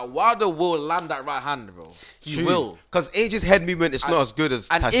scrap, bro, like Wilder will land that right hand, bro. He will. Because AJ's head movement is not as good as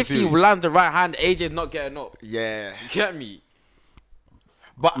and Tyson if Fury's. he lands the right hand, AJ's not getting up. Yeah. You get me?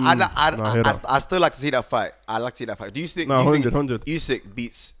 But I still like to see that fight. I like to see that fight. Do you think? No, 100. Usyk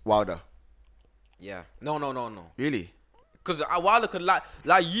beats Wilder? Yeah. No. Really? Because Wilder could like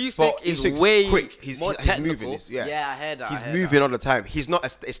Usyk is way quick. He's more technical. Moving. I heard that. He's moving all the time. He's not a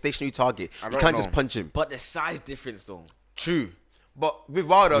stationary target. You can't just punch him. But the size difference though. True. But with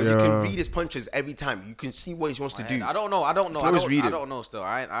Wilder, you can read his punches every time. You can see what he wants to do. I don't know. I don't know still.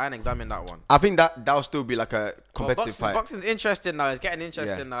 I ain't examined that one. I think that'll still be like a competitive fight. Boxing's interesting now. It's getting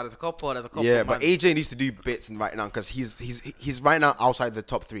interesting now. There's a couple. Yeah, but AJ needs to do bits right now because he's right now outside the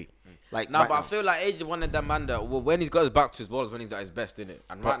top 3. Like but I feel like AJ one of them man that when he's got his back to his balls, when he's at his best, innit?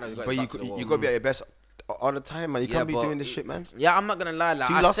 And right now he's got his back to the wall. You gotta be at your best all the time, man. You can't be doing this shit, man. Yeah, I'm not gonna lie.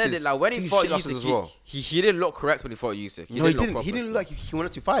 Like I said it, like when he fought Usyk, he didn't look correct when he fought Usyk. He didn't look like he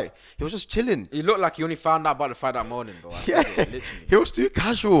wanted to fight. He was just chilling. He looked like he only found out about the fight that morning, bro. He was too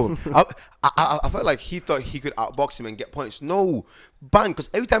casual. I felt like he thought he could outbox him and get points. No, bang! Because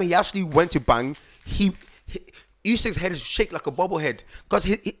every time he actually went to bang, Usyk's head is shake like a bobblehead because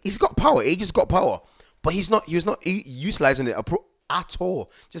he's got power. AJ's got power, but he was not utilizing it at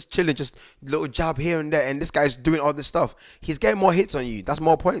all. Just chilling, just little jab here and there, and this guy's doing all this stuff. He's getting more hits on you. That's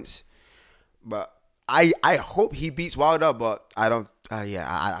more points. But I hope he beats Wilder, but I don't.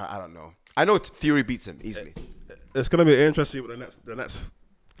 I don't know. I know Fury beats him easily. It's gonna be interesting with the next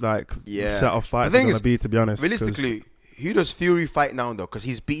set of fights. It's gonna be, to be honest. Realistically, who does Fury fight now though? Because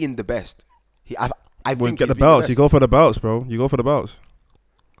he's beating the best. I think get the belts. You go for the belts, bro. You go for the belts.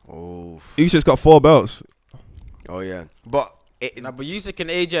 Oh, Usyk's got 4 belts. Oh yeah, but Usyk and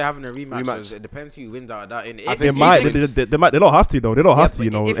AJ having a rematch. So it depends who wins out of that. They might. They don't have to though. They don't have to.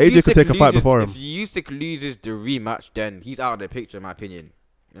 You know, AJ could take a fight before him. If Usyk loses the rematch, then he's out of the picture. In my opinion.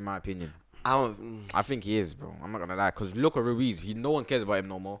 I think he is, bro. I'm not gonna lie. Cause look at Ruiz. No one cares about him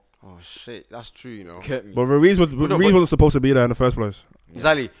no more. Oh shit, that's true. You know. But Ruiz wasn't supposed to be there in the first place.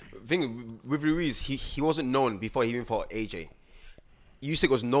 Exactly. The thing with Ruiz, he wasn't known before he even fought AJ. Usyk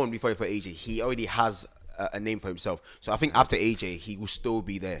was known before he fought AJ. He already has a name for himself. So I think after AJ, he will still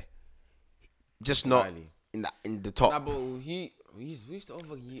be there. Just not in the top. Nah, but who's the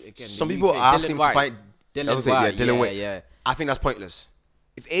other again? Some people are asking him to fight Dylan White. Yeah. I think that's pointless.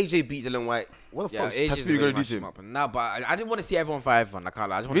 If AJ beat Dylan White, what the fuck is Fury going to do to him? Nah, but I didn't want to see everyone fight everyone. I can't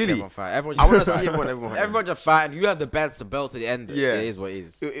lie. I just want to see everyone fight. I want to see everyone. Everyone just fight, and you have the best belt to the end. Yeah, it is what it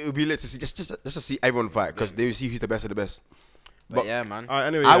is. It would be lit to see just to see everyone fight because they will see who's the best of the best. But yeah, man.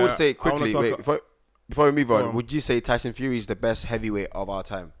 Anyway, I would say quickly. Wait, before we move on, would you say Tyson Fury is the best heavyweight of our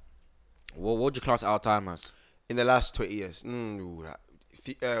time? What would you class our time as? In the last 20 years? No.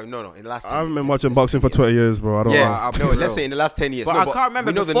 In the last 10 I haven't been watching boxing for 20 years, bro. I don't know. Let's say in the last 10 years. But I can't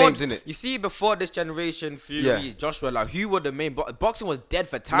remember. We know the names, innit? You see, before this generation, Fury, Joshua, like, who were the main... boxing was dead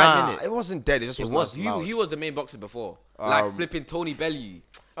for time, innit? It wasn't dead. It just was He was the main boxer before. Like, flipping Tony Bellew.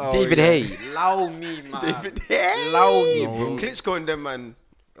 David Haye. Allow me, man. David Haye. Allow me, bro. Klitschko and them, man.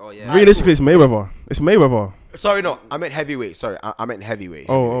 Oh, yeah. Realistically, it's Mayweather. Sorry, no. I meant heavyweight. Sorry. I meant heavyweight.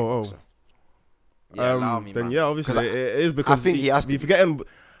 Oh. Yeah, allow me, man. Yeah, obviously it is because I think he has to. Forgetting.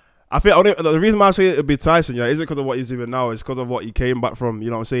 I think the reason why I say it'd be Tyson, isn't because of what he's doing now. It's because of what he came back from. You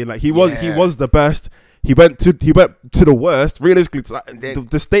know what I'm saying? Like he was the best. He went to the worst. Realistically,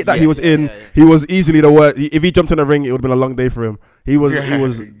 the state that he was in, he was easily the worst. If he jumped in the ring, it would have been a long day for him. He was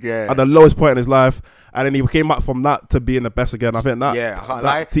at the lowest point in his life, and then he came back from that to being the best again. I think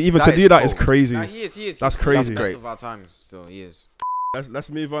that to do that is crazy. Nah, he is. That's crazy. That's best of our time. Still, he is. Let's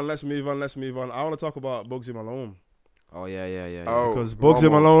move on. I want to talk about Bugsy Malone. Oh yeah. Oh, Because Bugsy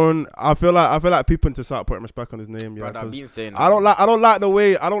Romo. Malone, I feel like people need to start putting respect on his name. Yeah, Brother, I've 'cause been saying I don't like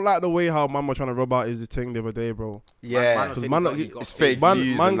the way how man was trying to rub out his thing the other day, bro. Yeah, was saying man, he got it's fake Man-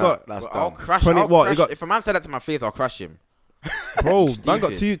 views man and got- that's I'll dumb. crash. 20 I'll what, crash. he got- If a man said that to my face, I'll crash him. Bro, man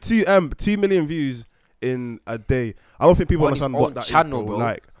got Stupid. 2 million views in a day. I don't think people On his understand own what that channel, is, bro.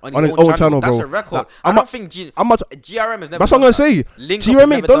 Like On his own channel, that's a record. Like, I don't think how much? GRM has never. That's what I'm done gonna say. that. Link GRM Up has ain't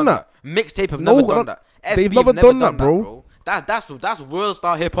never done that. Mixtape have No, never I done don't- that. they've SB never have done that, bro. That's world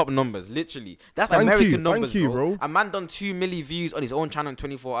star hip hop numbers, literally. That's Thank American you, numbers, thank you, bro. A man done 2 million views on his own channel in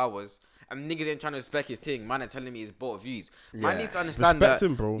 24 hours. And niggas ain't trying to respect his thing. Man, are telling me he's bought views. Man Yeah. needs to understand Respect that.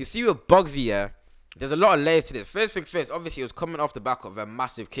 him, bro. You see with Bugsy, yeah. There's a lot of layers to this. First thing first, obviously, it was coming off the back of a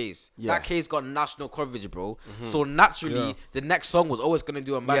massive case. Yeah. That case got national coverage, bro. So naturally, the next song was always gonna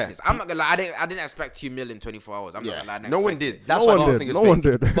do a madness. I'm not gonna lie, I didn't expect 2 million in 24 hours. I'm not gonna lie. I didn't No one expect did. it. That's No why I one don't did. think it's No one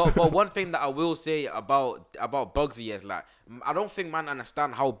fake. did. But one thing that I will say about Bugsy is like, I don't think man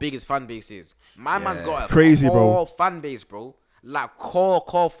understand how big his fan base is. My man's got a Crazy, bro. core fan base, bro. Like core,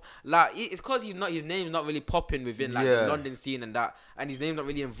 like it's because his name's not really popping within like Yeah. the London scene and that, and his name's not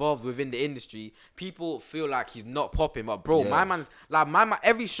really involved within the industry. People feel like he's not popping, but bro, my man,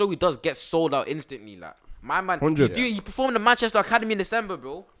 every show he does gets sold out instantly. Like my man, 100. he performed in Manchester Academy in December,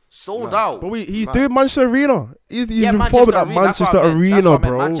 bro. Sold out. But he's doing Manchester Arena. He's Yeah, performing at Arena. That's what Manchester I meant. That's Arena, what I meant,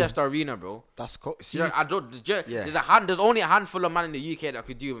 bro. Manchester Arena, bro. That's cool. See, Yeah, I don't. There's only a handful of man in the UK that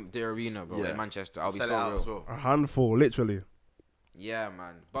could do the arena, bro. In Manchester, I'll be sell so it out real. as well. A handful, literally. Yeah,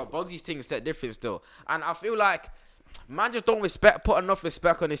 man. But Bugsy's thing is set different still, and I feel like man just don't put enough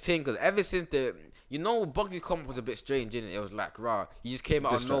respect on his thing, because ever since Bugsy's comment was a bit strange, innit? It was like, rah, he just came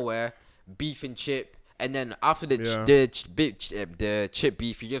out of nowhere, beef and chip. And then after the chip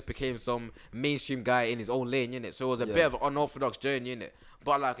beef, he just became some mainstream guy in his own lane, innit? So it was a bit of an unorthodox journey, innit?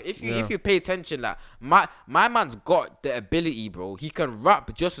 But like, if you pay attention, like my man's got the ability, bro. He can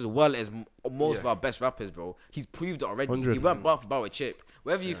rap just as well as most of our best rappers, bro. He's proved it already. 100. He went buff about a chip.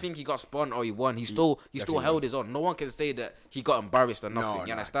 Whether you think he got spun or he won, he still held his own. No one can say that he got embarrassed or nothing.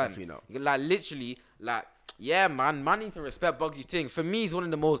 You understand? definitely not. Like literally, like. Yeah, man needs to respect Bugsy's thing. For me, he's one of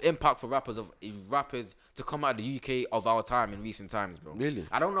the most impactful rappers to come out of the UK of our time in recent times, bro. Really?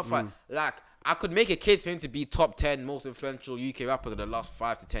 I don't know if I could make a case for him to be top 10 most influential UK rappers of the last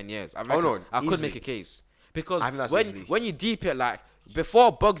 5 to 10 years. I could easily. make a case. Because I think that's when easily. you deep it, like,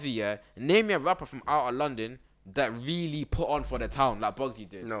 before Bugsy, yeah, name me a rapper from out of London that really put on for the town like Bugsy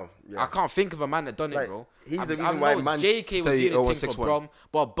did. No, yeah. I can't think of a man that done it, Like, bro. he's I the reason why know man JK was say doing the thing 0161. for Brom,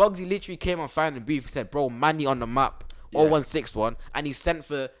 but Bugsy literally came on Fine and Beef and said, bro, Manny on the map. 0161, and he sent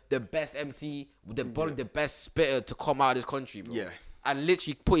for the best MC, probably the best spitter to come out of this country, bro. Yeah. And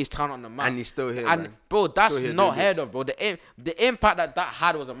literally put his town on the map. And he's still here, And man. bro, that's Still here not doing heard bits. of, bro. The impact that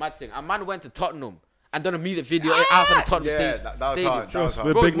had was a mad thing. A man went to Tottenham and done a music video outside the Tottenham Yeah, stage. that was stadium. hard. That was hard.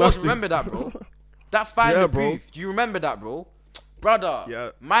 With Bro, Big you must Nasty. remember that, bro. That Fine Yeah, and bro. Beef. Do you remember that, bro? Brother, Yeah.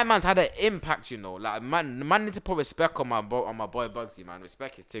 my man's had an impact, Like, man needs to put respect on my boy Bugsy, man.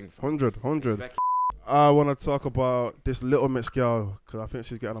 Respect his thing, fam. 100. Respect I want to talk about this Little Mix girl because I think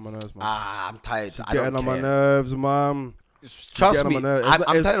she's getting on my nerves, man. I'm tired. I Getting don't on my care. nerves, man. Trust getting me, on my nerves. I'm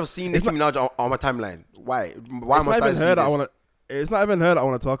It's- tired of seeing it's Nicki Minaj on my timeline. Why? Why It's must not I even see her that I this? want to. It's not even her that I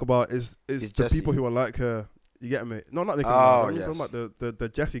want to talk about. It's the Jessie. people who are like her. You get me? No, not Nicki Oh, Minaj. I'm yes. talking about the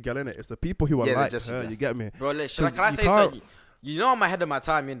Jessie girl in it. It's the people who are Yeah, the like Jessie her. girl. You get me? Bro, can I you say can't- something? You know I'm ahead of my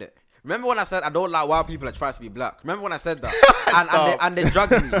time, innit? Remember when I said I don't like white people that try to be black? Remember when I said that? and they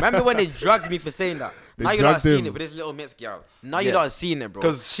dragged me. Remember when they dragged me for saying that? They Now you don't dragged seen him. it with this little mix girl. Now you Yeah. don't seen it, bro.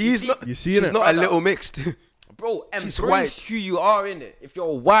 Because she's not. You seeing she's it? not a Brother. little mixed. Bro, embrace white. who you are, innit? If you're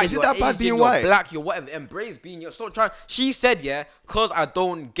white, Is it you're that bad Asian, being you're white? black, you're whatever. Embrace being your. Stop trying. She said, yeah, cause I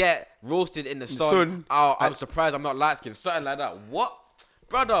don't get roasted in the sun. Sun. I'm surprised I'm not light skinned. Something like that. What,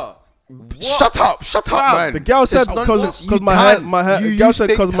 brother? What? Shut up, Fam, man. The girl said It's not- because you my hair, can. my hair. You The girl use said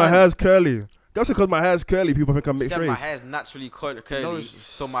fake because my tan. hair's curly. Girl said because my hair's curly, people think I'm She mixed said my race. hair's naturally curly,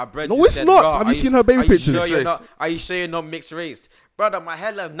 so my bread. No, it's said, not. "Rah, Have are you seen her baby are you pictures? Sure you're Race. not, are you sure you're not mixed race, brother? My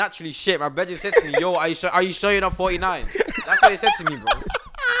hairline naturally shit. My brother said to me, "Yo, are you sure you're not 49?" That's what he said to me, bro.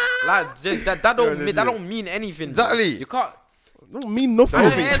 Like that don't mean anything. Bro. Exactly. You can't. Don't mean nothing. Her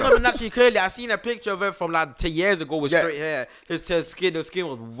hair's not naturally curly. I seen a picture of her from like 10 years ago with Yeah. straight hair. Her skin was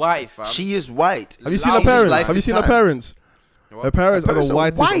white, fam. She is white. Have you seen her Loud as parents? life Have you is seen her time. parents? What? Her parents are parents the are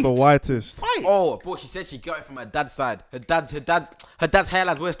whitest of the white. whitest. White. Oh, bro, she said she got it from her dad's side. Her dad's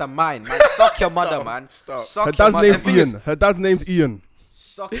hairline's worse than mine. Man, suck your mother, man. Stop. Suck Her your dad's mother, name's man. Ian. Her dad's name's Ian.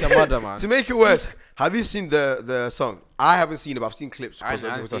 Suck your mother, man. To make it worse, have you seen the song? I haven't seen it, but I've seen clips. I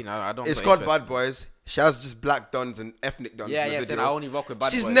haven't seen it. I don't It's put called interest. Bad Boys. She has just black dons and ethnic dons. Yeah, in the yeah. video. Said I only rock with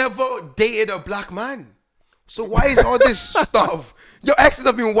bad She's boys. never dated a black man. So why is all this stuff? Your exes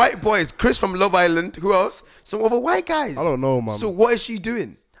have been white boys. Chris from Love Island. Who else? Some other white guys. I don't know, man. So what is she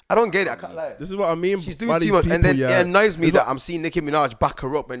doing? I don't get it. I can't lie. This is what I mean. She's doing by too these much, people, and then yeah. it annoys me that I'm seeing Nicki Minaj back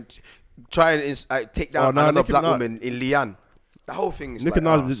her up and try and take down another Nicki black Minaj- woman in Leanne. The whole thing is Nicki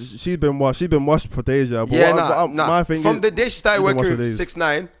like, Minaj, she's been washed for days, yeah. But yeah, my thing from is, the day she started she's been working washed for with days.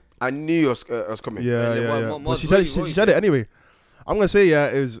 6ix9ine, I knew it was coming. Yeah, Yeah, yeah, what- yeah. what- But she what- said what she you said it say? anyway. I'm gonna say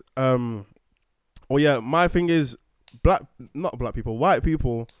my thing is not black people, white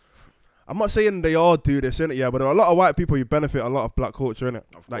people. I'm not saying they all do this, innit? Yeah, but there are a lot of white people who benefit a lot of black culture, innit?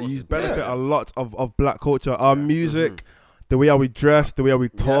 Like you benefit a lot of black culture, our music, the way how we dress, the way how we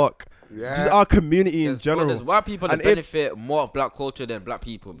talk, just our community in general. There's white people that And if- benefit more of black culture than black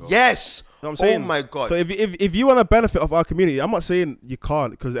people, bro. Yes. You know what I'm saying? Oh my God. So if you want to benefit of our community, I'm not saying you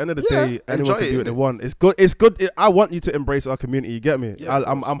can't, because at the end of the day, anyone enjoy can it, do what they innit? want. It's good. It's good. I want you to embrace our community. You get me?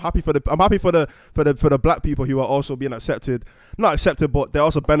 I'm happy for the black people who are also being not accepted, but they're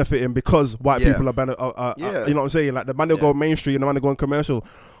also benefiting because white people are you know what I'm saying? Like the man will go mainstream and the man will go commercial.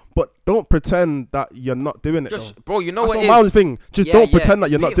 But don't pretend that you're not doing it. Just, though. bro, you know That's what? not my thing. Just Yeah, don't yeah. pretend that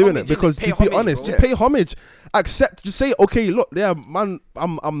you're Pay not doing homage, it, because innit? Pay just be homage, honest. bro. Just pay homage. Accept. Just say, okay, look, yeah, man,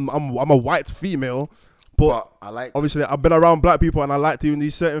 I'm a white female, but I like. obviously I've been around black people and I like doing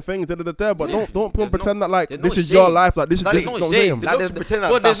these certain things. But don't pretend that like there's this no is your shame. life. Like this is There's this. no You know what I'm shame. saying? Like, Look to pretend that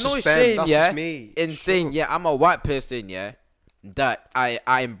but that's there's no just them, shame, that's yeah, just me. in saying, yeah, I'm a white person, yeah, that I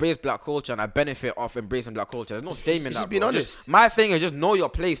embrace black culture and I benefit off embracing black culture. There's no shame in it's that, just being bro. honest. My thing is just know your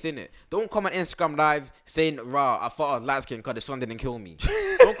place in it. Don't come on Instagram live saying, "Rah, I thought I was light skinned because the sun didn't kill me."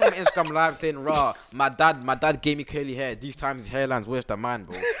 Don't come on Instagram live saying, "Rah, my dad gave me curly hair. These times his hairline's worse than mine,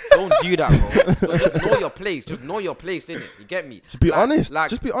 bro." Don't do that, bro. Just know your place. Just know your place in it. You get me? Just be honest. Like,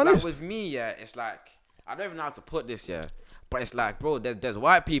 Just be honest. Like with me, yeah, it's like I don't even know how to put this, yeah. But it's like, bro, there's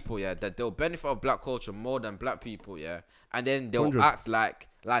white people, yeah, that they'll benefit of black culture more than black people, yeah, and then they'll 100. act like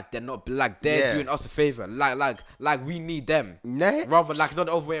they're not like they're Yeah. doing us a favor, like we need them, Nah. rather like it's not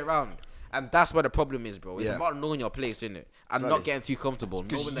the other way around. And that's where the problem is, bro. It's Yeah. about knowing your place in it and not getting too comfortable.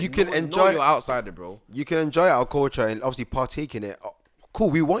 Knowing that you can know enjoy- you're outsider, bro. You can enjoy our culture and obviously partake in it. Cool,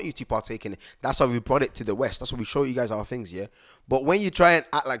 we want you to partake in it. That's why we brought it to the West. That's why we show you guys our things, yeah. But when you try and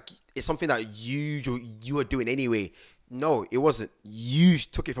act like it's something that you are doing anyway, no, it wasn't. You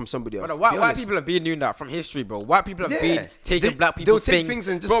took it from somebody else. But Be white honest. people have been doing that from history, bro. White people have Yeah. been taking They- black they'll people's take things. things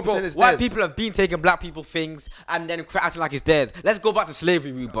and just bro, pretend it's white theirs. people have been taking black people's things and then acting like it's theirs. Let's go back to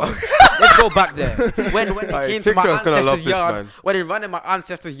slavery, Ruben. Let's go back there. When they Aye, came to my TikTok's gonna love ancestors' this, yard, man. when they ran in my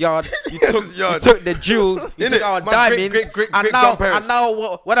ancestors' yard, you Yard. took the jewels, you Innit? took our My diamonds, great-great-great-grandparents. and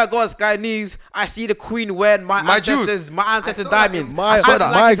now when I go on Sky News, I see the Queen wearing my jewels. ancestors' I saw that. diamond. My- Acting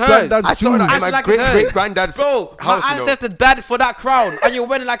that. like it's My hers. granddad's I saw that in Acting my like it's hers. great-great-granddad's Bro, house, my you know. ancestor died for that crown, and you're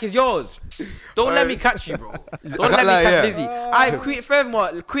wearing it like it's yours. Don't let me catch you, bro. Don't let me lie, catch yeah. Lizzie. I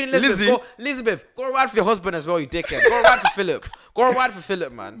furthermore, Queen Elizabeth. Lizzie. Go ride for your husband as well, you dickhead. Go ride for Philip. Go ride for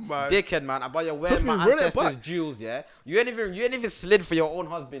Philip, man. Dickhead, man. About you're wearing Trust me, my run it ancestors' back. jewels, yeah. You ain't even slid for your own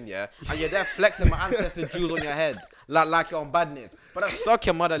husband, yeah. And you're there flexing my ancestors' jewels on your head, like you're on badness. But suck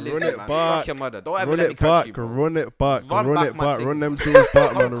your mother, Lizzie, Run it man. back. Suck your mother. Don't ever Run let me it catch you, back. bro. Run it back. Run Run back it my back. thing. Run them jewels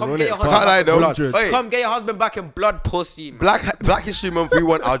back, man. Come Run get it your back. husband Can't lie, back in though. blood. Hey. Come get your husband back in blood, pussy, man. Black History Month, we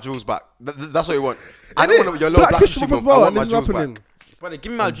want our jewels back. That's what we want. I don't want your little Black History Month. I as well, want and my this is jewels happening. back. Brother,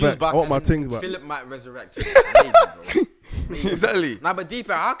 give me my I'm juice vexed. back. I want my and things back. Philip might resurrect you. Amazing, bro. Exactly. Nah, but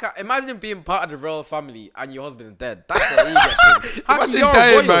deeper, imagine being part of the royal family and your husband's dead. That's what you get. Imagine You're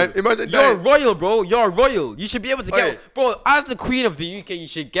dying, royal. man. Imagine You're dying. royal, bro. You're royal. You should be able to Oi. get, bro. As the queen of the UK, you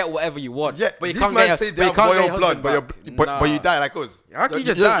should get whatever you want. Yeah, but you these can't man get. say But they you have can't get royal your blood, husband but back. you die like us. How can you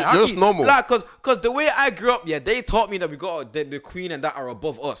just You're- die? How You're just can you- normal. Like, cause the way I grew up, yeah, they taught me that we got the queen and that are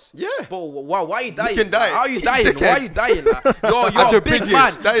above us. Yeah. But why are you dying? can die. How are you You dying? dickhead. Why are you dying? Like, you're At a your big big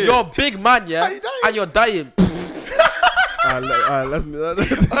man. age, dying. You're a big man, yeah, How you dying? and you're dying. Alright, let's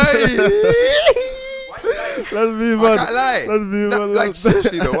Hey. move I on. can't lie. Let's move Nah, on. like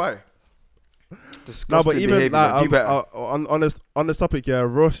seriously though, why? No, Disgusting but even behavior, man. Do like better. on this topic, yeah,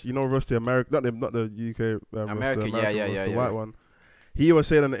 Russ, you know Russ, the American, not the UK, Russ, American, the yeah, American Russ, yeah, the yeah. white one. He was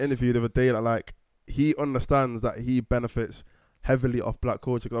saying in an interview the other day that like he understands that he benefits heavily off black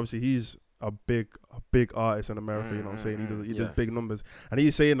culture because obviously he's a big artist in America. You know what I'm saying? He does big numbers, and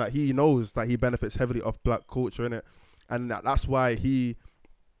he's saying that he knows that he benefits heavily off black culture in it, and that's why he.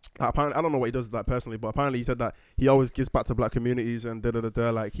 Apparently, I don't know what he does like personally, but apparently he said that he always gives back to black communities and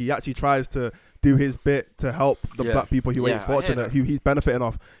like he actually tries to do his bit to help the Yeah. black people who Yeah, ain't I hear fortunate, that. who he's benefiting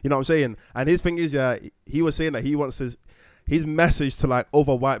off. You know what I'm saying? And his thing is, yeah, he was saying that he wants his message to like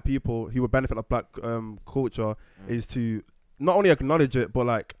other white people who would benefit of black culture is to not only acknowledge it, but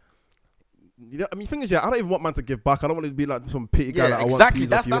like You know, I mean, thing is, I don't even want man to give back. I don't want to be like some pity guy. Yeah, Like, exactly. I want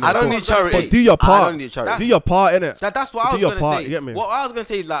That's peas off you, I don't innit? need charity. But do your I part. don't need charity. Do your part, innit? That's what I Do was your gonna part, say. you get me? What I was gonna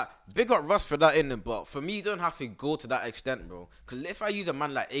say is like, big up Russ for that in but for me, you don't have to go to that extent, bro. Because if I use a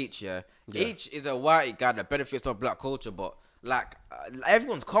man like H, H is a white guy that benefits of black culture, but like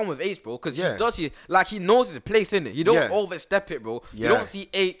everyone's calm with H, bro, because he knows his place in it. You don't overstep it, bro. You don't see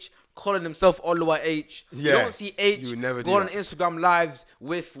H calling himself Oluwa H. You don't see H going on Instagram lives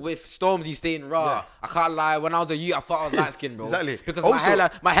with Stormzy saying raw. I can't lie, when I was a youth, I thought I was light skinned, bro. Exactly. Because Also,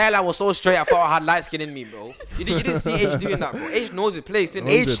 my hairline was so straight, I thought I had light skin in me, bro. You didn't see H doing that, bro. H knows his place in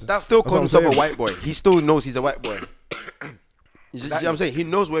H still calls himself a saying. white boy. He still knows he's a white boy. You know what I'm saying? He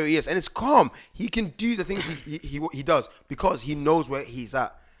knows where he is, and it's calm. He can do the things he does because he knows where he's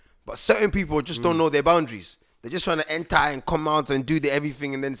at. But certain people just don't know their boundaries. They're just trying to enter and come out and do the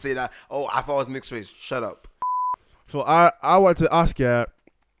everything and then say that, oh, I thought I was mixed race. Shut up. So I want to ask do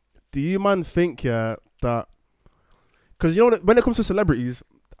you man think that, because you know when it comes to celebrities,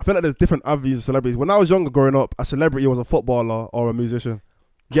 I feel like there's different avenues of celebrities. When I was younger growing up, a celebrity was a footballer or a musician.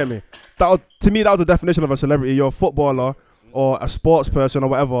 You get me? To me, that was the definition of a celebrity. You're a footballer or a sports person or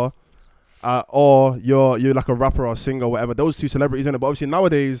whatever, or you're like a rapper or a singer or whatever. Those two celebrities in it. But obviously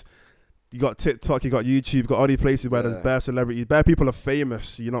nowadays, you got TikTok, you got YouTube, you got all these places where there's bare celebrities, bare people are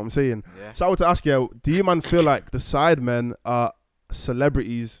famous, you know what I'm saying? Yeah. So I want to ask you, do you man feel like the sidemen are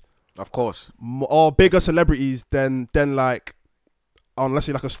celebrities? Of course. Or bigger celebrities than like, unless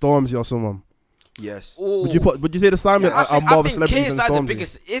you're like a Stormzy or someone? Yes. Ooh. Would you say the sidemen are more of a celebrity than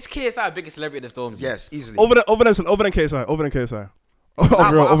Stormzy? Is KSI a bigger celebrity than Stormzy? Yes, easily. Over than KSI. Over than KSI. I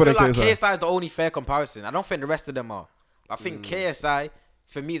feel over than like KSI. KSI is the only fair comparison. I don't think the rest of them are. I think KSI...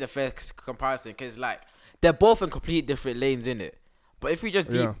 for me, is a fair comparison because like they're both in complete different lanes in it. But if we just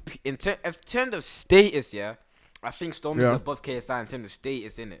in terms of status, I think Stormzy is above KSI in terms of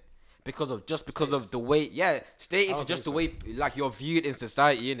status in it because of the way status is just the way like you're viewed in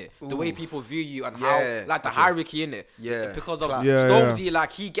society in it, the way people view you and how like the hierarchy in it. Because of Stormzy,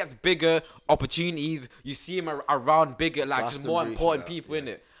 like he gets bigger opportunities. You see him around bigger like just more important people in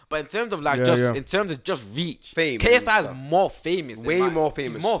it. But in terms of like in terms of just reach, fame, KSI is more famous. Way more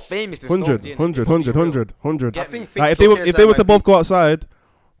famous. He's more famous than 100. I think like if they were to both go outside,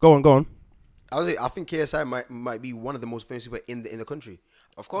 go on. I think KSI might be one of the most famous people in the country.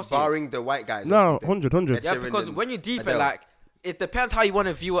 Of course, barring the white guys. No, 100. Yeah, because when you deep it, like it depends how you want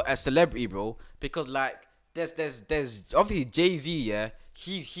to view it as celebrity, bro. Because like there's obviously Jay-Z,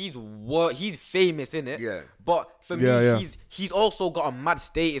 he's famous in it. Yeah. But for me, he's also got a mad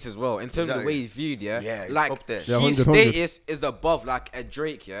status as well in terms of the way he's viewed. Yeah. Like up there. His status is above like a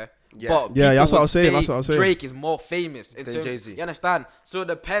Drake. But that's what I was saying. Drake is more famous in than Jay-Z. You understand? So it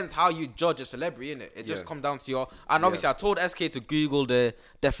depends how you judge a celebrity, innit? It just comes down to your. And obviously, I told SK to Google the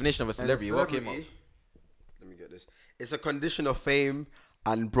definition of a celebrity. What came up? Let me get this. It's a condition of fame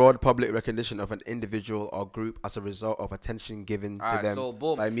and broad public recognition of an individual or group as a result of attention given to them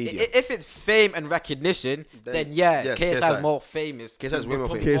by media. If it's fame and recognition, then KSI is more famous. KSI is way more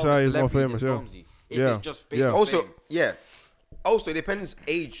famous. KSI is more famous, If it's just based on also, fame. Also, it depends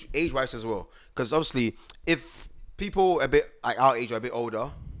age-wise as well. Because obviously, if people a bit like our age or a bit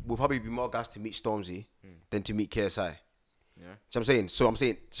older, will probably be more gassed to meet Stormzy than to meet KSI. Yeah. So I'm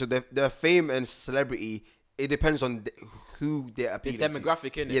saying, so the fame and celebrity, it depends on who they're appealing the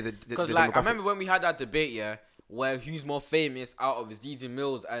demographic, to. innit? Because like I remember when we had that debate, where who's more famous out of ZZ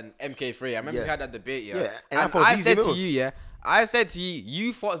Mills and MK3. I remember we had that debate, and I said to you, I said to you,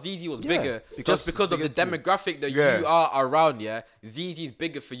 you thought ZZ was bigger just because of the demographic that you are around, ZZ is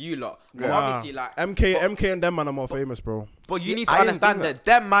bigger for you lot. But obviously, like MK and them man are more famous, bro. But you need to understand that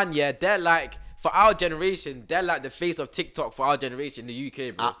them man, they're like, for our generation, they're like the face of TikTok for our generation in the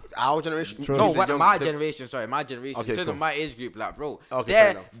UK, bro. Our generation? No, my generation. My generation. Okay, in terms of my age group, like, bro,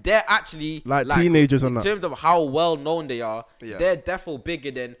 okay, they're actually like teenagers in and terms of how well known they are. They're definitely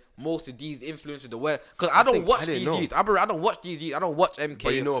bigger than most of these influencers the world. Because I don't watch these youths. I don't watch these youths. I don't watch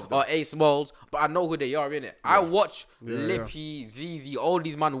MK or A Smalls, but I know who they are, innit? I watch Lippy, ZZ, all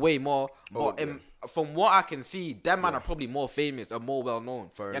these man way more. But from what I can see, them man are probably more famous and more well known.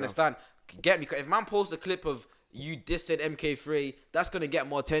 You understand? Get me? If man posts a clip of you dissing MK3, that's gonna get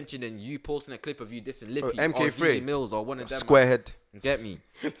more attention than you posting a clip of you dissing Lippy or ZZ Mills or one of them. Squarehead. Get me?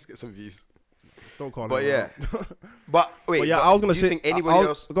 Let's get some views. Don't call but him. But wait. I was gonna say. Think anybody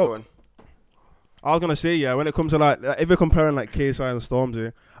else? Go on. I was gonna say when it comes to like if you're comparing like KSI and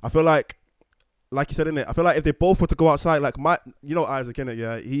Stormzy, I feel like you said in it, I feel like if they both were to go outside, like Isaac in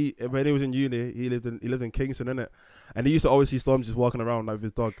it, he when he was in uni, he lived in Kingston, innit, and he used to always see Stormzy just walking around like with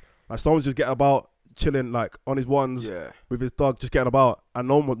his dog. Like Stormzy just get about, chilling like on his ones Yeah. with his dog, just getting about, and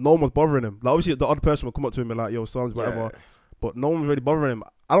no one was bothering him. Like obviously the other person will come up to him and like, yo, sons, whatever. Yeah. But no one's really bothering him.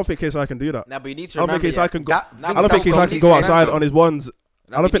 I don't think KSI can do that. Nah, but you need to I don't remember. think KSI can go. That- I don't think KSI can go outside on his ones.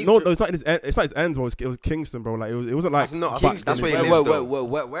 Nah, I don't but think you need no, it's not his. It's not his ends, bro. It was Kingston, bro. Like it wasn't like That's not- back that's then. where he lives, though.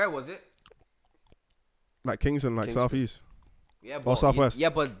 Where was it? Like Kingston, like Kingston. southeast. Yeah, Or southwest. Yeah,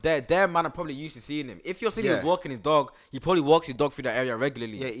 but their man are probably used to seeing him. If you're seeing him Yeah. walking his dog, he probably walks his dog through that area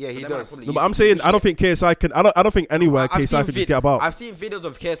regularly. Yeah, he them man are does. probably No, used but I'm to saying it. I don't think KSI can. I don't think anywhere I've KSI seen can just get about. I've seen videos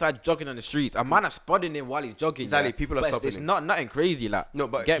of KSI jogging on the streets. A man is spotting him while he's jogging. Exactly, yeah. people are But stopping it's him. not nothing crazy, like. No,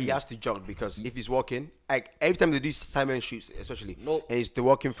 but Get he me? has to jog because if he's walking, like every time they do Simon shoots, especially, No. and they're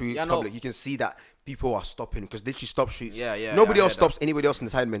walking through Yeah, no. public, you can see that people are stopping because literally stop shoots. Yeah, Nobody I else heard stops anybody else in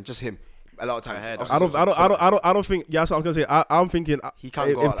the sidemen, just him. A lot of times. heard that. I don't think. Yeah, that's what I'm gonna say. I'm thinking He can't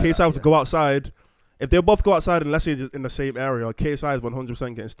if go out like KSI that, was to yeah. go outside, if they both go outside and let's say in the same area, KSI is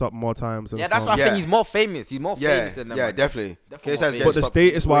 100% getting stopped more times. Than Yeah, that's why Storm. I Yeah. think he's more famous. He's more Yeah, famous than them. yeah, man. definitely. Definitely KSI is more getting But the stopped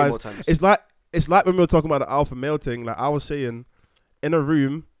status way more wise, times. it's like when we were talking about the alpha male thing. Like I was saying, in a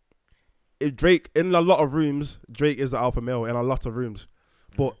room, if Drake in a lot of rooms, Drake is the alpha male in a lot of rooms.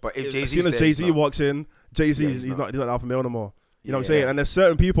 But if as Jay-Z's soon as there, Jay he's Z not. walks in, Jay Z Yeah, he's he's not the alpha male no more. You know what I'm Yeah. saying? And there's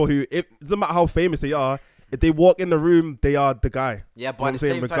certain people who, if it doesn't matter how famous they are, if they walk in the room, they are the guy. Yeah, You know but what at I'm the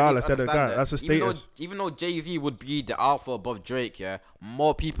saying? same time, Regardless, you they're need to the guy. understand That's a that status. Even though Jay-Z would be the alpha above Drake, yeah,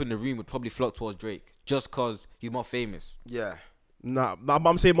 more people in the room would probably flock towards Drake just because he's more famous. Yeah. Nah,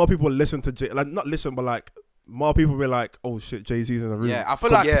 I'm saying more people listen to Jay, like not listen, but like more people be like, oh shit, Jay Z's in the room. Yeah, I feel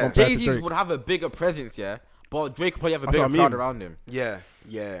Com- like yeah. compared to Jay-Z Drake. would have a bigger presence, yeah, but Drake would probably have a That's bigger what I crowd mean. around him. Yeah.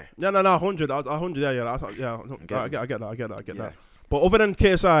 Yeah. No, 100. I was 100. Yeah. I get that. Yeah. that. But other than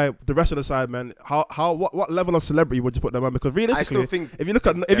KSI, the rest of the side, man, what level of celebrity would you put them on? Because realistically, think if you look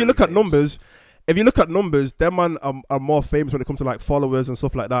at very famous. numbers, them man are more famous when it comes to like followers and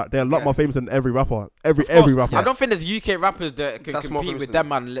stuff like that. They're a lot Yeah. more famous than every rapper. Every Of course, rapper. I don't think there's UK rappers that can That's more compete famous with than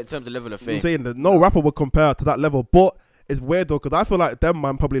them man in terms of level of I'm fame. saying that no rapper would compare to that level. But it's weird though, because I feel like them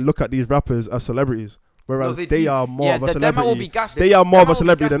man probably look at these rappers as celebrities, whereas they they do. are more of a them man will be celebrity. gassed. They are more them of a man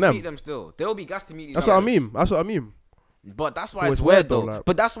will be celebrity gassed than to them. meet them still. They'll be gassed to meet these That's what I rappers. mean. That's what I mean. But that's why So it's it's weird weird though. though, like-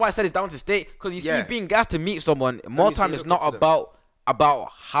 But that's why I said it's down to state. Because you Yeah. see, being gassed to meet someone, more means time they it's look not up to them. about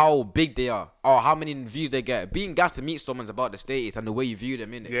how big they are or how many views they get. Being gassed to meet someone's about the status and the way you view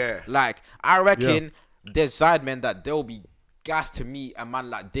them, innit? Yeah. Like, I reckon there's side men that they'll be gassed to meet a man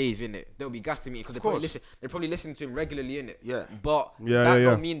like Dave, innit? They'll be gassed to meet because they're probably listening to him regularly, innit? Yeah. But Yeah, that yeah,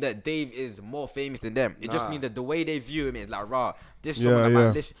 don't yeah. mean that Dave is more famous than them. It just Nah. means that the way they view him is like, rah, this is Yeah, someone that yeah.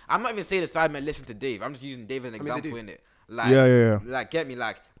 might listen. I'm not even saying the side men listen to Dave. I'm just using Dave as an they example, do. innit? Like, Yeah. like, get me,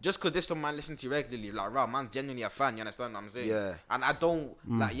 like, just because this someone listen to you regularly, like, right, man's genuinely a fan, you understand what I'm saying? Yeah. And I don't,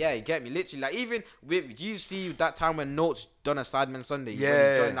 like, yeah, you get me, literally, like, even with, you see that time when Notes done a Sidemen Sunday, when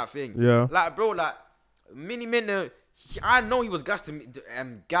Yeah. he joined that thing. Yeah. Like, bro, like, Mini Minter, I know he was gassed the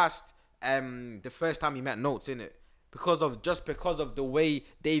first time he met Notes, innit? Because of the way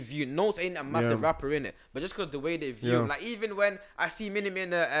they view Notes ain't a massive Yeah. rapper, innit? But just because the way they view Yeah. him, like, even when I see Mini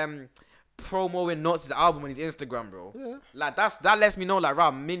Minter, promoing Notes' album on his Instagram, bro. Yeah. Like that lets me know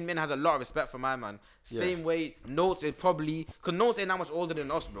like Min has a lot of respect for my man. Same way Notes is probably because Notes ain't that much older than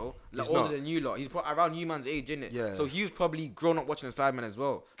us, bro. Like He's older not. than you lot. He's around you man's age, innit? Yeah. So he's probably grown up watching the Sidemen as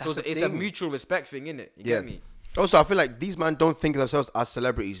well. That's So the it's a thing. mutual respect thing, innit? You Yeah. get me? Also, I feel like these men don't think of themselves as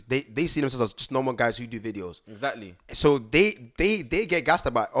celebrities. They see themselves as just normal guys who do videos. Exactly. So they get gassed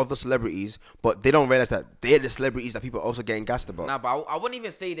about other celebrities, but they don't realize that they're the celebrities that people are also getting gassed about. Nah, but I wouldn't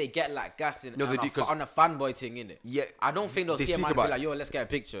even say they get like gassed No, they do, 'cause- on a fanboy thing, innit? Yeah. I don't think they'll They see a speak man and be about like, it. yo, let's get a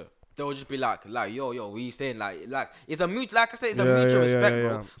picture. They'll just be like, yo, what are you saying? Like, it's a mutual, like I said, it's a Yeah, mutual yeah, respect, yeah,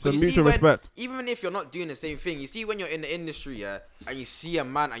 bro. yeah. It's But a you see mutual when- respect. Even if you're not doing the same thing, you see when you're in the industry, yeah, and you see a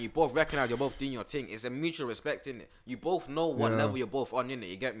man and you both recognize you're both doing your thing, it's a mutual respect, innit? You both know what Yeah. level you're both on, innit?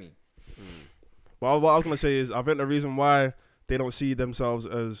 You get me? But what I was gonna say is, I think the reason why they don't see themselves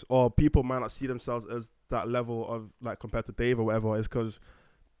as, or people might not see themselves as that level of like compared to Dave or whatever, is because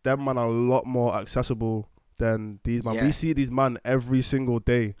them man are a lot more accessible than these man. Yeah. We see these man every single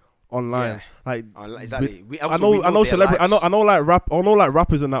day online. Yeah. Like Exactly. I know celebrity. I know like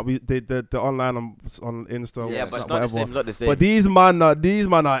rappers and that they're online on Insta. Yeah, or but it's whatever. not the same. Not the same. But these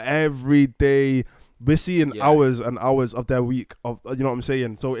man are every day. We're seeing Yeah. hours and hours of their week of, you know what I'm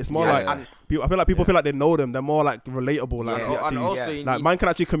saying. So it's more Yeah. like And- people. I feel like people feel like they know them. They're more like relatable. Like, Yeah. you and actually- also, yeah. you like need- man can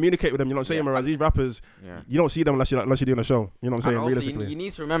actually communicate with them. You know what I'm saying? Yeah. Whereas these rappers, Yeah. you don't see them unless you're doing a show. You know what I'm And saying? also, Realistically. you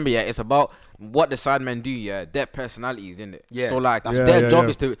need to remember, yeah, it's about what the sidemen do, yeah, their personalities, innit? Yeah, So like that's- their Yeah, job yeah.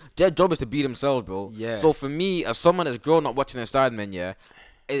 is to be themselves, bro. Yeah. So for me, as someone that's grown up watching the sidemen, yeah,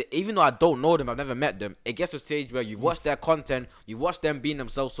 even though I don't know them, I've never met them. It gets to a stage where you've watched their content, you've watched them being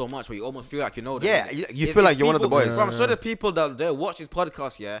themselves so much, where you almost feel like you know them. Yeah, innit? you feel like you're one of the boys. Bro, I'm sure the people that they watch this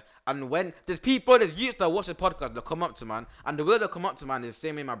podcast, yeah, and when there's youths that watch the podcast that come up to man, and the way they come up to man is the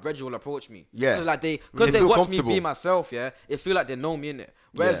same way my brethren will approach me. Yeah. Because like they feel watch me comfortable. be myself, yeah, it feel like they know me, innit?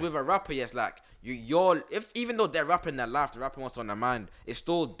 Whereas Yeah. with a rapper, yes, like even though they're rapping their life, the rapper wants on their mind, it's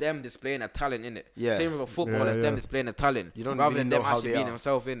still them displaying a talent in it. Yeah. Same with a footballer, it's them displaying a talent. You don't rather really than know them how actually they being are.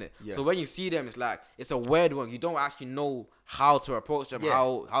 themselves in it. Yeah. So when you see them, it's like it's a weird one. You don't actually know how to approach them, Yeah.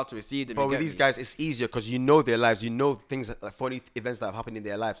 how to receive them. But you with get these me? guys, it's easier because you know their lives, you know things like funny events that have happened in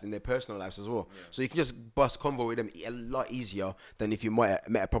their lives, in their personal lives as well. So you can just bust convo with them a lot easier than if you met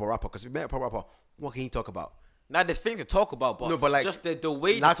a proper rapper. Because if you met a proper rapper, what can you talk about? Now there's things to talk about, but, No, but like, just the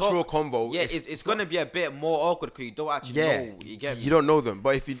way natural to talk, convo. yeah, it's gonna be a bit more awkward because you don't actually know. You get me? You don't know them.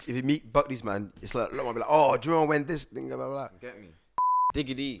 But if you meet Buckley's man, it's like, look, I'll be like, oh, do you remember when this thing, blah, blah, blah. Get me?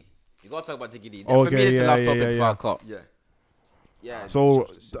 Diggity. You gotta talk about Diggity. Okay, For me, this is the last yeah, topic yeah, before I yeah. cut. Yeah. Yeah. So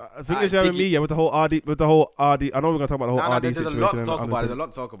I think it's with me, yeah, with the whole RD, I know we're gonna talk about the whole RD There's situation. a lot to and talk other about. There's a things. lot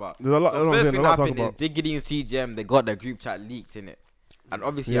to talk about. There's a lot. So I'm first saying, thing a lot to talk happened is about. Diggity and CGM, they got their group chat leaked in it. And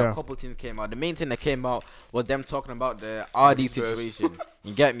obviously Yeah. a couple things came out. The main thing that came out was them talking about the RD situation.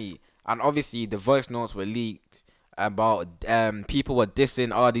 You get me? And obviously the voice notes were leaked about people were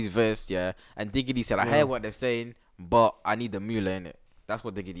dissing RD's verse, yeah. And Diggity said, I hear what they're saying, but I need the moolah in it. That's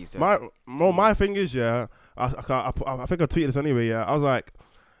what Diggity said. My thing is, yeah, I think I tweeted this anyway, yeah. I was like,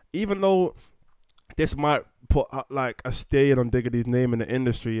 even though this might put like a stain on Diggity's name in the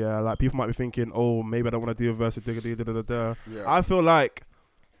industry, yeah, like people might be thinking, oh, maybe I don't want to do a verse with Diggity, Yeah. I feel like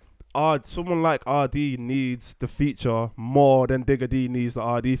someone like RD needs the feature more than Diggity needs the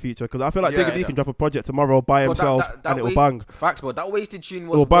RD feature, because I feel like Diggity can drop a project tomorrow by himself and it will bang. Facts, bro. That wasted tune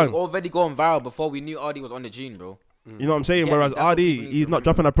It'll was bang. already going viral before we knew RD was on the tune, bro. You know what I'm saying? Yeah, Whereas that's what RD, people need he's to not remember.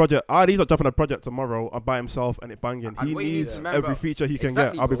 dropping a project. RD's not dropping a project tomorrow by himself and it banging. And He what you need needs to remember- every feature he can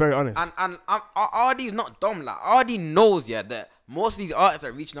Exactly, get. I'll be bro. very honest. And RD's not dumb. Like RD knows, yeah, that most of these artists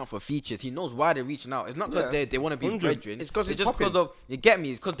are reaching out for features. He knows why they're reaching out. It's not because they want to be 100. brethren. It's 'cause it's just because popping. of, you get me,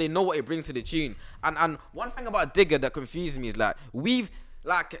 it's because they know what it brings to the tune. And one thing about Digger that confuses me is like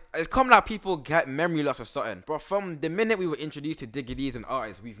it's come like people get memory loss or something. But from the minute we were introduced to Diggity as an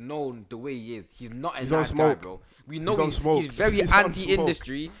artist, we've known the way he is. He's not a He's on nice guy, smoke. bro. We know He's on smoke. he's very He's on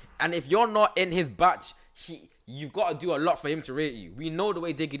anti-industry. And if you're not in his batch, you've got to do a lot for him to rate you. We know the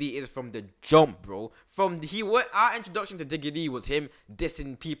way Diggity is from the jump, bro. Our introduction to Diggity was him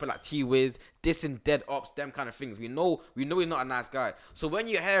dissing people like T-Wiz, dissing Dead Ops, them kind of things. We know he's not a nice guy. So when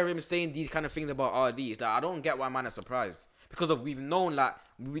you hear him saying these kind of things about RD, it's like I don't get why man is surprised. Because we've known I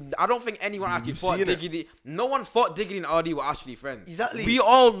don't think anyone actually thought seen it. Diggity. No one thought Diggity and RD were actually friends. Exactly. We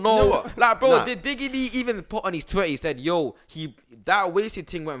all know. You know what? Like, bro, Nah. did Diggity even put on his Twitter? He said, "Yo, that wasted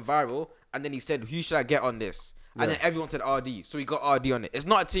thing went viral," and then he said, "Who should I get on this?" And then everyone said RD, so he got RD on it. It's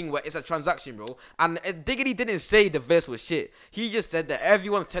not a thing where it's a transaction, bro. And Diggity didn't say the verse was shit. He just said that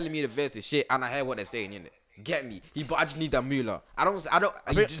everyone's telling me the verse is shit, and I hear what they're saying in it. Get me? But I just need that moolah. I don't.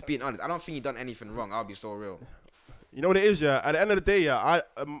 You just being honest. I don't think he done anything wrong. I'll be so real. You know what it is, yeah? At the end of the day, yeah,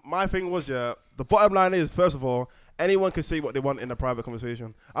 my thing was, yeah, the bottom line is, first of all, anyone can say what they want in a private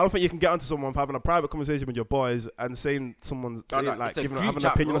conversation. I don't think you can get onto someone for having a private conversation with your boys and saying No, like, it's a having group an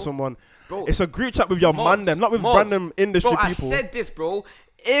chat, opinion bro. on someone. Bro, It's a group chat with your man, them, not with random industry bro, people. I said this, bro.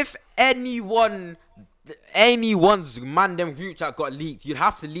 If anyone's man them group chat got leaked, you'd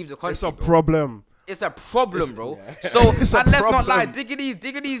have to leave the country. It's a bro. problem. It's a problem, bro. So It's a and let's not lie, problem.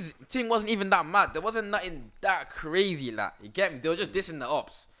 Diggity's thing wasn't even that mad. There wasn't nothing that crazy, like, you get me? They were just dissing the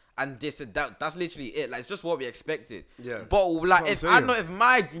ops. And that's literally it. Like, it's just what we expected. Yeah. But like, That's what I'm if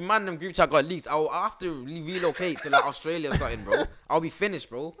my man group chat got leaked, I'll have to relocate to like Australia or something, bro. I'll be finished,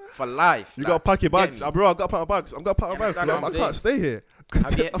 bro, for life. You Like, gotta pack your get bags. me? Bro, I gotta pack my bags. I'm gonna pack my bags. understand what I I'm can't stay here.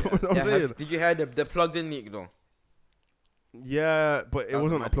 Have you- You know what I'm yeah, saying? did you hear the plugged in leak though? Yeah, but it That was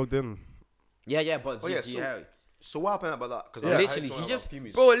wasn't mad. plugged in. Yeah, but Oh, yeah, did you so- hear? So what happened about that? Because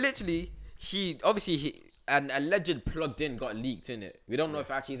Literally, an alleged plugged in got leaked in it. We don't know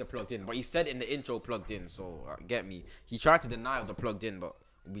if actually he's a plugged in, but he said in the intro plugged in. So get me. He tried to deny it was a plugged in, but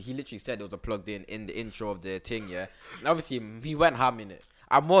he literally said it was a plugged in the intro of the thing. Yeah, and obviously he went ham in it.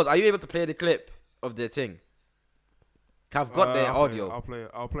 Moz, are you able to play the clip of the thing? I've got the audio. I'll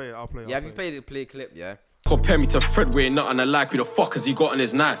play it. Yeah, have you played the play clip? Yeah. Compare me to Fred, we ain't nothing alike. Who the fuck has he got on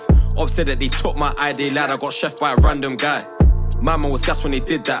his knife? Op said that they took my ID, lad. I got chef by a random guy. My man was gas when they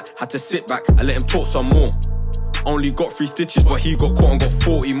did that. Had to sit back and let him talk some more. Only got 3 stitches, but he got caught and got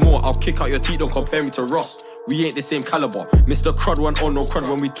 40 more. I'll kick out your teeth, don't compare me to Ross. We ain't the same caliber. Mr. Crud one or no crud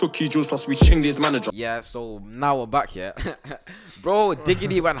when we took you jewels plus we chinged his manager. Yeah, so now we're back here. Bro,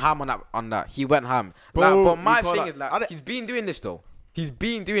 Diggity went ham on that. He went ham. Bro, Like, but my you call thing that- is like, he's been doing this though. He's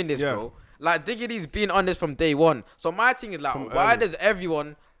been doing this, bro. Like, Diggity's been on this from day one. So my thing is like, why does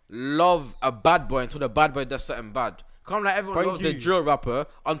everyone love a bad boy until the bad boy does something bad? Come like everyone loves the drill rapper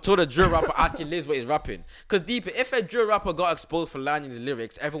until the drill rapper actually lives what he's rapping. Cause deep, if a drill rapper got exposed for lying in his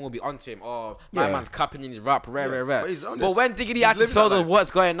lyrics, everyone will be onto him. Oh, my man's capping in his rap, rare. But when Diggity actually tells us what's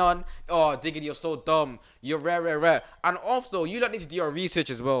going on, oh, Diggity, you're so dumb, you're rare. And also, you don't need to do your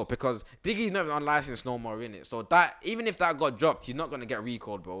research as well, because Diggity's not even unlicensed no more, innit? So that, even if that got dropped, he's not gonna get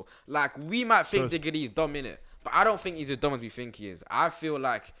recalled, bro. Like, we might think Diggity's dumb, innit? But I don't think he's as dumb as we think he is. I feel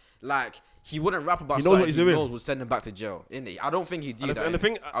like he wouldn't rap about something he knows would send him back to jail, innit? I don't think he'd do that. And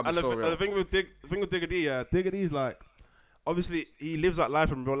the thing with Diggity, Diggity's like, obviously he lives that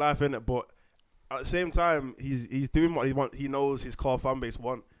life in real life, innit? But at the same time, he's doing what he wants. He knows his core fan base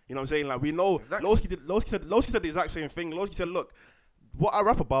want. You know what I'm saying? Like, we know Exactly. Lowski said the exact same thing. Lowski said, look, what I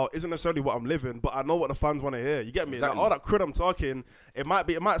rap about isn't necessarily what I'm living, but I know what the fans want to hear. You get me? Exactly. Like, all that crud I'm talking, it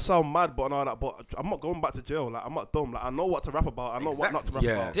might sound mad, but and all that, but I'm not going back to jail. Like, I'm not dumb. Like, I know what to rap about. I know what not to rap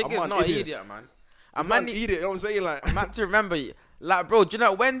about. Diggy's I'm not an idiot, man. I'm not an idiot. You know what I'm saying? Like, I'm meant to remember, like, bro, do you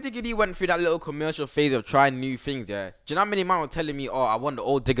know when Diggity went through that little commercial phase of trying new things, yeah? Do you know how many man were telling me, oh, I want the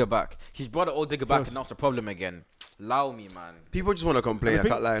old Digger back? He's brought the old Digger back and now it's a problem again. Allow me, man. People just want to complain. I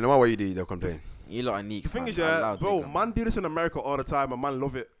can't lie. No matter what you do, they'll complain. You lot are neeks, the thing man. is, yeah, bro, Digger, man do this in America all the time, and man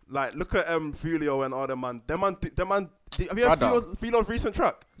love it. Like, look at Fulio and all them man. Them man. Have you heard Fulio's recent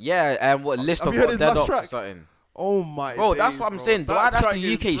track? Yeah, what list Have of you heard what his dead last up or track? something. Oh my Bro, days, that's what I'm bro. saying. That That's track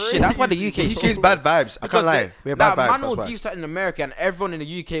the is UK shit. That's why the UK crazy. is UK's bad vibes. I can't lie. We have bad vibes. Man That's will why. do something in America and everyone in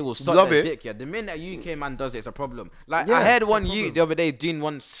the UK will suck Love their it. dick, yeah. The minute a UK man does it, it's a problem. Like, Yeah, I heard it's a one problem. youth the other day doing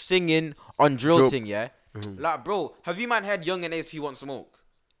one singing on drill Drill. thing, yeah? Like, bro, have you man heard Young and Ace Who Want Smoke?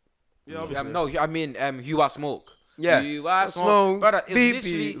 Yeah, obviously. No, I mean, Who I Smoke. Yeah. You are Smoke, smoke, brother. It's BP,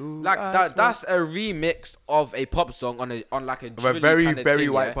 literally ooh, like I that. smoke. That's a remix of a pop song on like a very, kinda very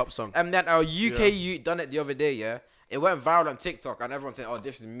thing, white yeah? pop song. And then our UK youth done it the other day, yeah. It went viral on TikTok, and everyone saying, "Oh,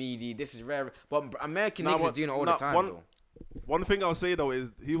 this is meaty, this is rare." But American niggas are doing it all the time, though. One thing I'll say though is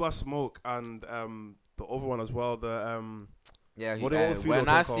he was Smoke and the other one as well. The Yeah, what the other when Fulio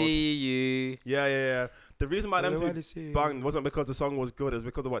I song see you. yeah. The reason why them Why two they say- banged wasn't because the song was good. It's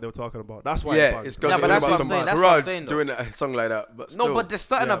because of what they were talking about. That's why. it Yeah, banged. it's because Yeah, but that's about what I'm some saying, that's what I'm saying, though. doing a song like that. But still. No, but there's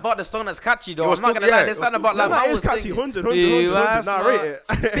something Yeah. about the song that's catchy, though. It was I'm not still- gonna lie. yeah, There's it was something about still- like No, I it is was catchy, singing. 100. You are Nah, smart. rate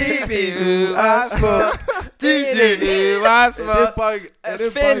it. Baby, who I smoke. DJ, who I smoke.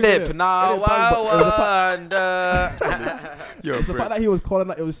 Philip, now I wonder. Yo, It's the fact that he was calling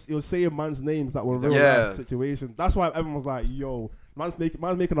that he was saying man's names that were real Yeah. life situations. That's why everyone was like, "Yo, man's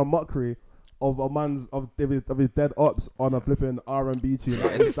making a mockery of his dead ops on a flipping R&B tune."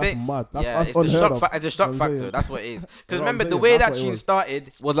 That's mad. That's it's the unheard shock. of. It's a shock You know what I'm factor. saying? That's what it is. Because what remember I'm the saying, way that's that what it tune was.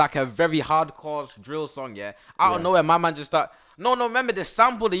 started was like a very hardcore drill song. Yeah, out of nowhere, my man just start. No, remember the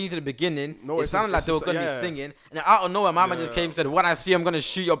sample they used at the beginning. No, It it's sounded like they were just- gonna yeah. be singing, and then out of nowhere, my man just came and said, "When I see, I'm gonna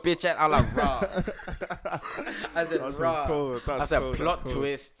shoot your bitch at." I'm like, "Rah." I said, That's "Rah." cold, I that's said, cold, "Plot that's cold.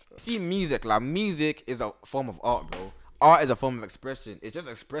 twist." See, music, like music, is a form of art, bro. Art is a form of expression. It's just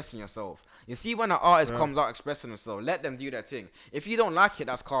expressing yourself. You see, when an artist comes out expressing himself, let them do their thing. If you don't like it,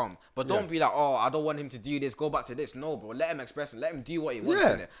 that's calm. But don't be like, "Oh, I don't want him to do this. Go back to this." No, bro. Let him express it. Let him do what he wants. Yeah.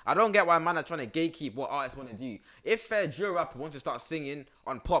 Innit? I don't get why man are trying to gatekeep what artists want to do. If a drill rapper wants to start singing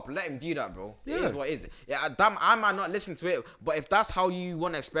on pop, let him do that, bro. It is what it is. Yeah, I might not listen to it, but if that's how you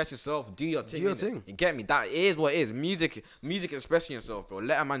want to express yourself, do your thing. Do your innit? thing. You get me? That is what it is. Music expressing yourself, bro.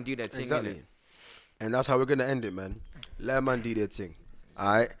 Let a man do their thing. Exactly. Innit? And that's how we're gonna end it, man. Let a man do their thing.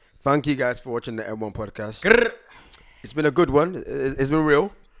 Alright. Thank you guys for watching the M1 podcast. It's been a good one. It's been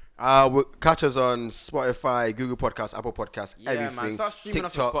real. We'll catch us on Spotify, Google Podcasts, Apple Podcasts, Yeah, everything. man. Start streaming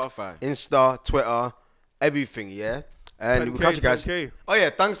us on Spotify. Insta, Twitter, everything, yeah? And we'll 10K, catch you guys. 10K. Oh yeah,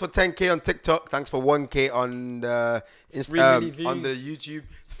 thanks for 10K on TikTok. Thanks for 1K on the 3 million on the views. YouTube.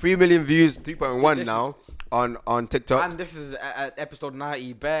 3 million views, 3.1 now on TikTok. And this is episode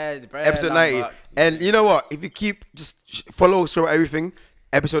 90. Bad. Episode 90. And you know what? If you keep just follow everything,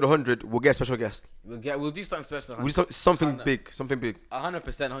 episode 100, we'll get a special guest. We'll do something special. We'll do something big. 100%.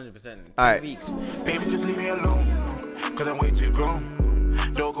 100%. 2 Alright. weeks. Baby, just leave me alone, cause I'm way too grown.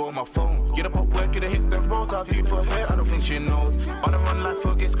 Don't go on my phone. Get up off work, get a hit the roads. I'll do it for her, I don't think she knows. On the run,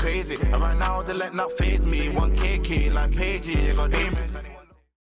 life gets crazy. And right now, the let not phase me. 1K like Paige, I got demons.